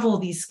like we have all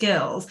these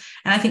skills.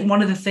 And I think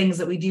one of the things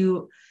that we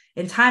do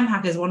in time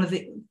hackers, one of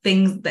the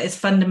things that is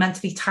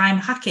fundamentally time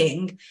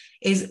hacking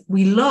is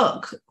we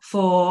look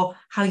for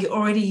how you're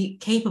already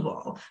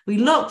capable. We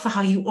look for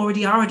how you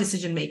already are a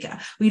decision maker.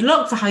 We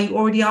look for how you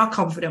already are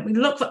confident. We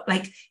look for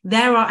like,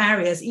 there are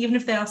areas, even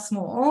if they are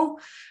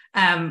small,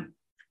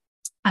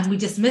 and we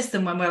dismiss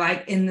them when we're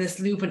like in this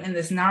loop and in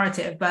this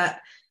narrative. But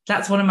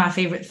that's one of my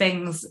favorite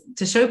things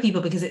to show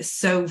people because it's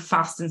so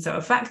fast and so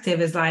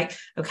effective is like,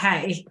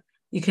 okay,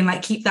 you can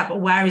like keep that,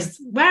 but where is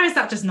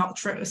that just not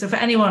true? So for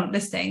anyone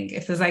listening,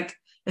 if there's like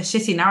a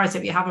shitty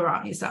narrative you have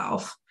around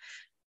yourself,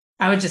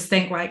 I would just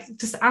think like,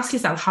 just ask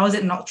yourself, how is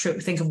it not true?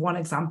 Think of one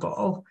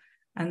example.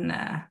 And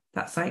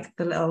that's like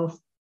the little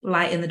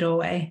light in the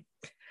doorway.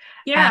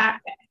 Yeah.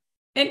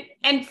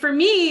 And for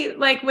me,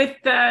 like with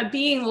the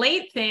being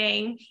late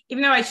thing,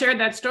 even though I shared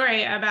that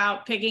story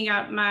about picking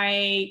up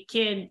my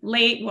kid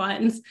late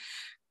once,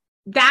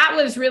 that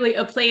was really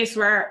a place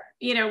where,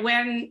 you know,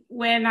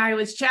 when I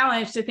was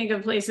challenged to think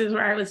of places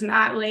where I was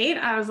not late,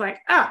 I was like,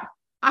 oh,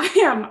 I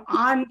am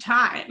on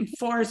time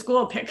for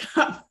school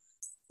pickup.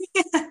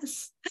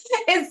 Yes.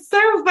 It's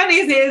so funny,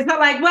 isn't it? It's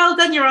not like, well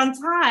done, you're on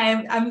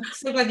time. I'm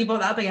so glad you brought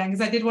that up again,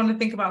 because I did want to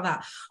think about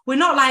that. We're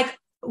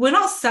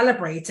not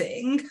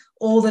celebrating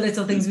all the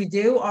little things we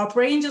do. Our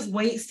brain just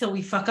waits till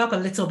we fuck up a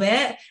little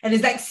bit and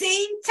is like,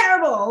 see,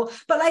 terrible.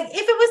 But like,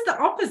 if it was the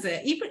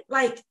opposite, even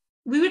like,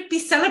 we would be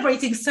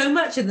celebrating so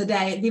much in the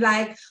day. It'd be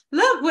like,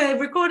 look, we're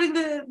recording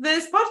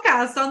this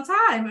podcast on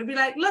time. It'd be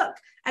like, look,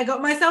 I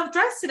got myself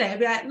dressed today. It'd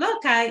be like,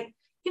 look,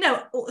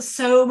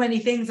 so many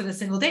things in a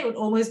single day would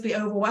almost be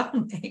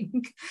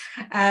overwhelming.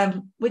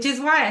 Which is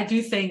why I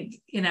do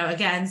think,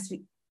 again,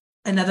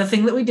 another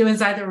thing that we do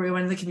inside the room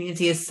and the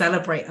community is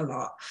celebrate a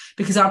lot,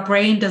 because our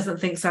brain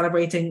doesn't think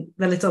celebrating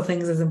the little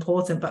things is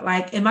important. But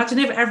like, imagine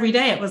if every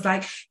day it was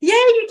like, yay,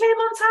 you came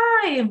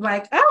on time.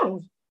 Like,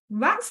 oh,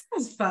 that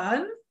sounds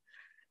fun.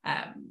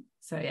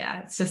 So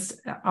yeah, it's just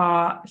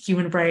our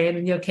human brain,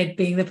 and your kid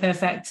being the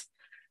perfect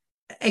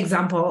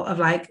example of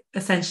like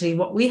essentially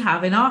what we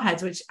have in our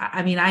heads, which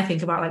I mean, I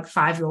think about like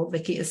 5-year-old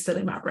Vicky is still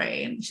in my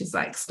brain. She's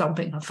like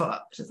stomping her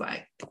foot. She's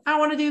like, I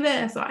want to do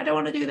this, or I don't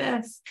want to do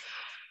this.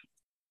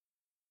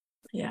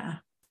 Yeah.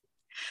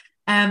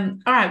 All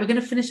right, we're going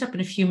to finish up in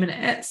a few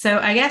minutes. So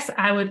I guess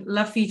I would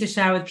love for you to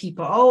share with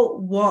people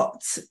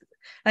what,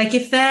 like,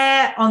 if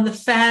they're on the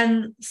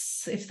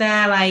fence, if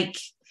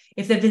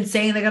they've been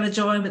saying they're going to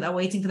join, but they're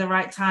waiting for the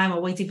right time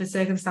or waiting for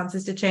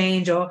circumstances to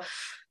change, or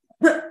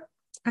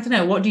I don't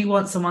know, what do you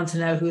want someone to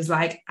know who's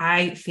like,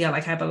 I feel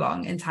like I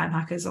belong in Time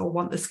Hackers or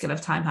want the skill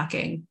of time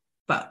hacking,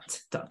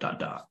 but ...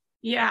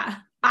 Yeah,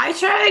 I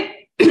tried,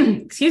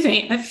 excuse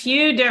me, a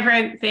few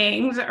different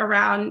things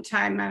around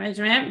time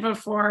management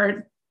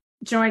before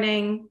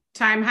joining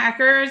Time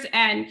Hackers.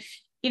 And,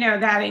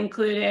 that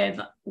included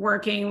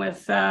working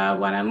with a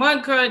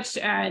one-on-one coach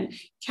and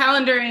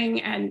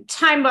calendaring and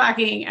time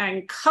blocking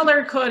and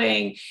color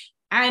coding.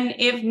 And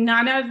if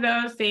none of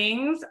those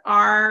things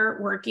are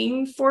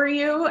working for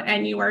you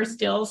and you are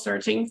still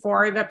searching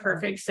for the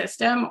perfect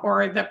system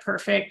or the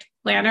perfect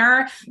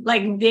planner,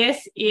 like,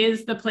 this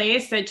is the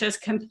place that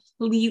just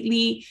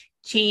completely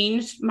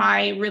changed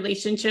my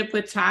relationship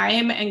with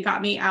time and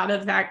got me out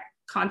of that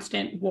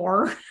constant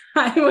war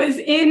I was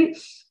in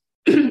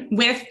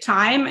with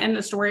time and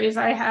the stories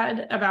I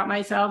had about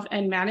myself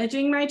and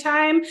managing my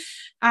time.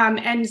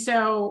 And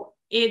so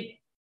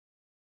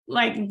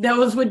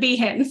those would be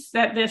hints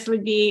that this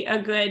would be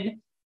a good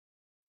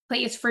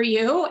place for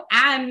you.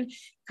 And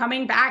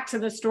coming back to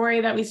the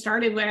story that we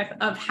started with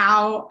of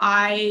how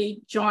I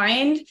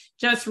joined,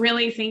 just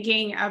really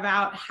thinking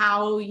about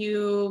how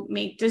you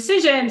make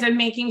decisions and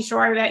making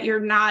sure that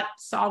you're not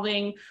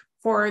solving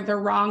for the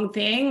wrong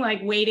thing,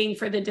 like waiting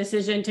for the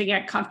decision to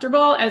get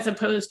comfortable, as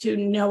opposed to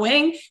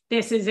knowing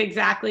this is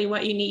exactly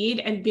what you need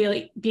and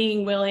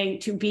being willing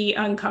to be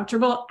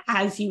uncomfortable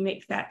as you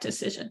make that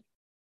decision.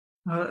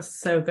 Oh, that's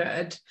so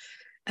good.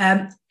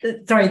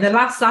 Sorry, the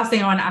last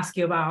thing I want to ask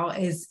you about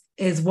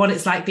is what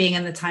it's like being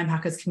in the Time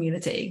Hackers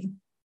community.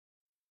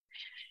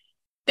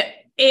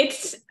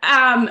 It's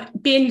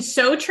been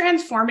so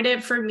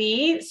transformative for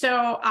me.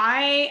 So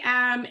I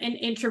am an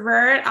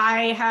introvert.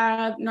 I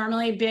have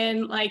normally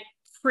been like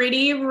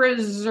pretty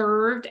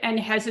reserved and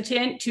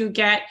hesitant to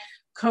get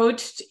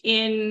coached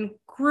in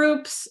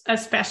groups,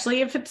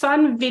 especially if it's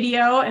on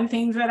video and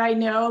things that I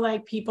know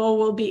like people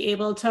will be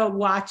able to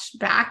watch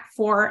back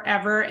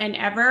forever and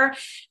ever.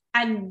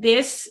 And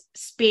this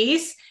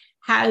space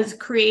has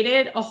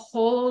created a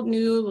whole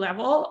new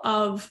level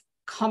of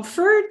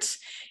comfort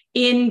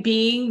in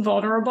being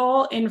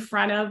vulnerable in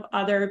front of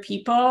other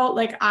people.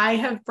 Like, I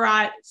have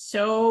brought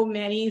so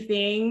many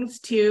things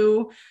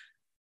to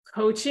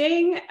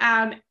coaching,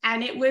 and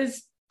it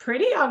was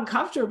pretty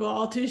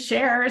uncomfortable to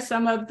share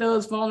some of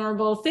those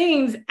vulnerable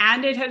things.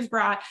 And it has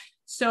brought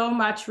so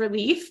much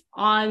relief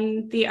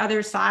on the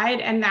other side.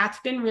 And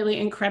that's been really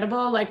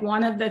incredible. Like,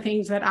 one of the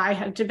things that I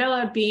have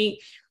developed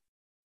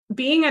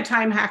being a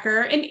time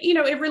hacker, and,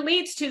 it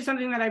relates to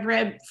something that I've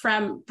read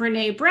from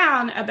Brene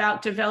Brown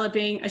about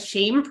developing a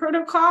shame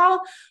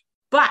protocol.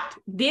 But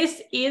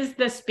this is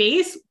the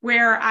space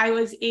where I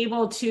was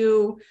able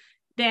to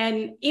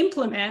then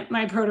implement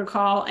my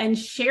protocol and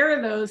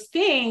share those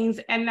things.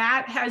 And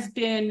that has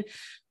been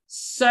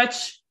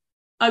such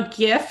a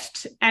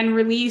gift and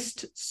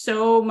released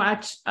so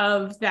much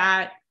of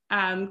that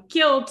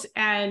guilt,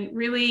 and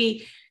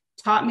really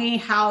taught me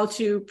how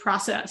to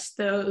process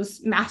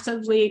those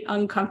massively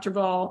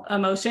uncomfortable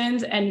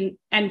emotions and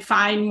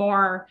find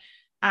more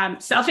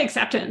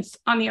self-acceptance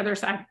on the other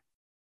side.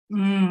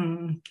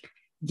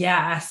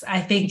 Yes, I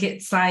think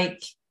it's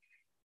like,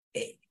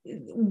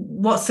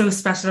 what's so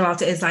special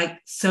about it is like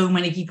so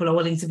many people are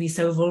willing to be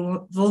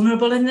so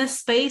vulnerable in this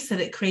space that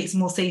it creates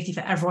more safety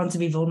for everyone to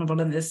be vulnerable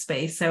in this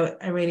space. So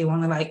I really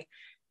want to like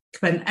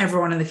commend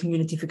everyone in the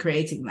community for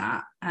creating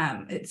that.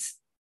 It's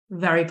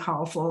very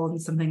powerful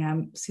and something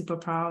I'm super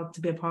proud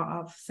to be a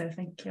part of. So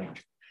thank you.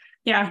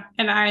 Yeah,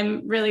 and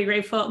I'm really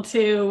grateful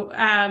to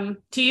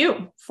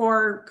you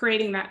for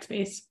creating that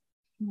space.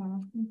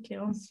 Oh, thank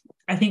you.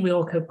 I think we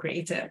all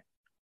co-create it.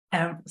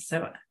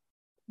 So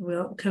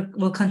we'll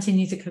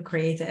continue to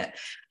co-create it.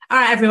 All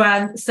right,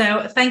 everyone.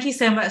 So thank you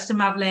so much to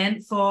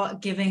Madeline for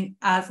giving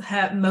us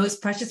her most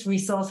precious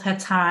resource, her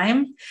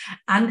time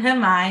and her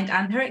mind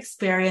and her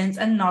experience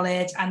and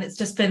knowledge. And it's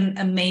just been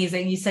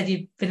amazing. You said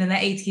you've been in there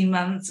 18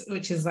 months,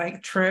 which is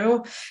like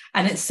true.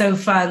 And it's so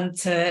fun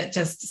to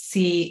just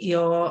see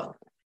your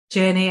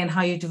journey and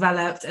how you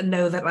developed and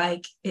know that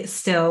like it's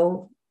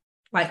still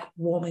like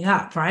warming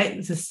up, right?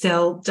 This is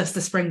still just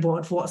a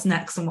springboard for what's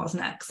next and what's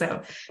next.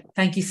 So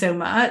thank you so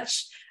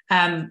much.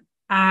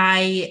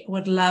 I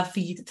would love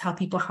for you to tell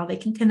people how they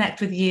can connect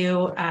with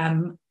you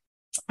and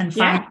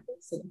find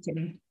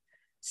you.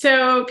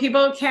 So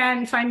people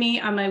can find me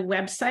on my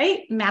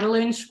website,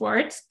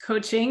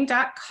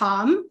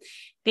 MadelineSchwartzCoaching.com.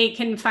 They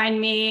can find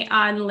me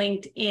on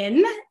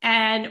LinkedIn.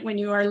 And when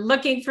you are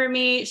looking for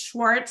me,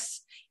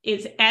 Schwarz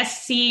is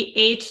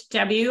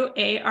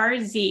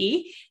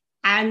SCHWARZ.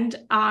 And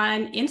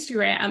on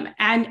Instagram.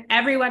 And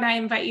everyone, I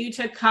invite you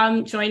to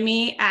come join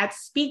me at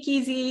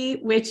Speakeasy,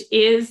 which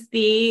is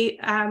the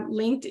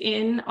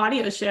LinkedIn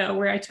audio show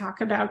where I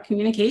talk about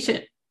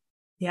communication.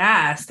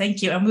 Yes,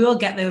 thank you. And we will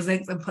get those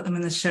links and put them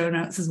in the show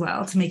notes as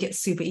well to make it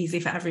super easy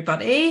for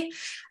everybody.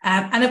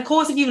 And of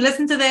course, if you've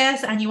listened to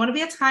this and you want to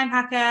be a time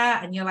hacker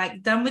and you're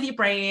like done with your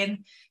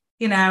brain,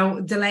 you know,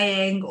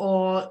 delaying,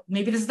 or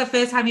maybe this is the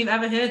first time you've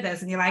ever heard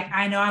this and you're like,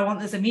 I know I want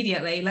this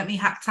immediately. Let me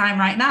hack time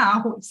right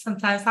now, which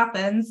sometimes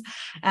happens.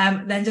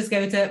 Then just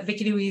go to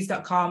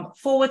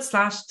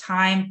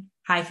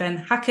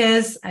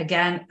vickylouise.com/time-hackers.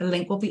 Again, the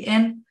link will be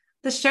in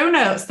the show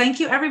notes. Thank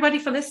you everybody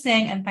for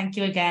listening. And thank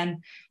you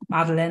again,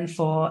 Madeline,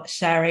 for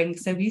sharing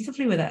so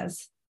beautifully with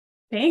us.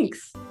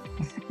 Thanks.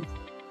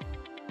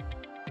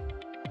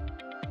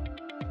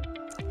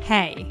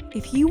 Hey,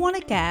 if you want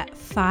to get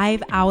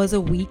 5 hours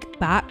a week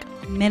back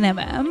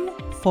minimum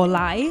for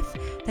life,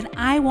 then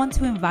I want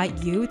to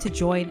invite you to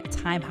join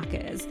Time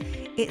Hackers.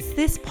 It's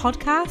this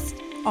podcast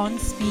on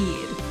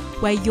speed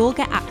where you'll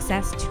get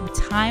access to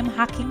time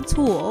hacking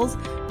tools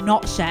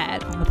not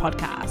shared on the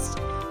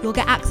podcast. You'll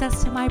get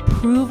access to my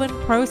proven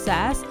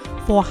process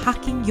for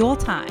hacking your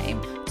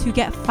time to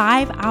get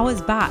 5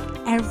 hours back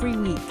every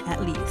week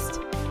at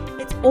least.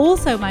 It's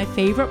also my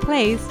favorite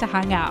place to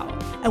hang out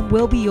and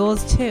will be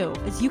yours too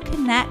as you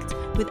connect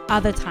with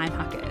other time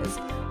hackers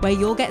where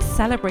you'll get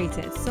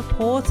celebrated,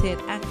 supported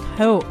and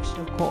coached,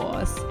 of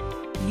course.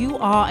 You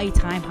are a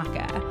time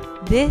hacker.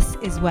 This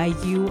is where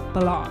you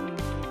belong.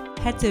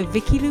 Head to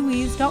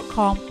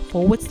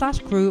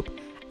vickylouise.com/group.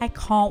 I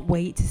can't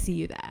wait to see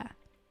you there.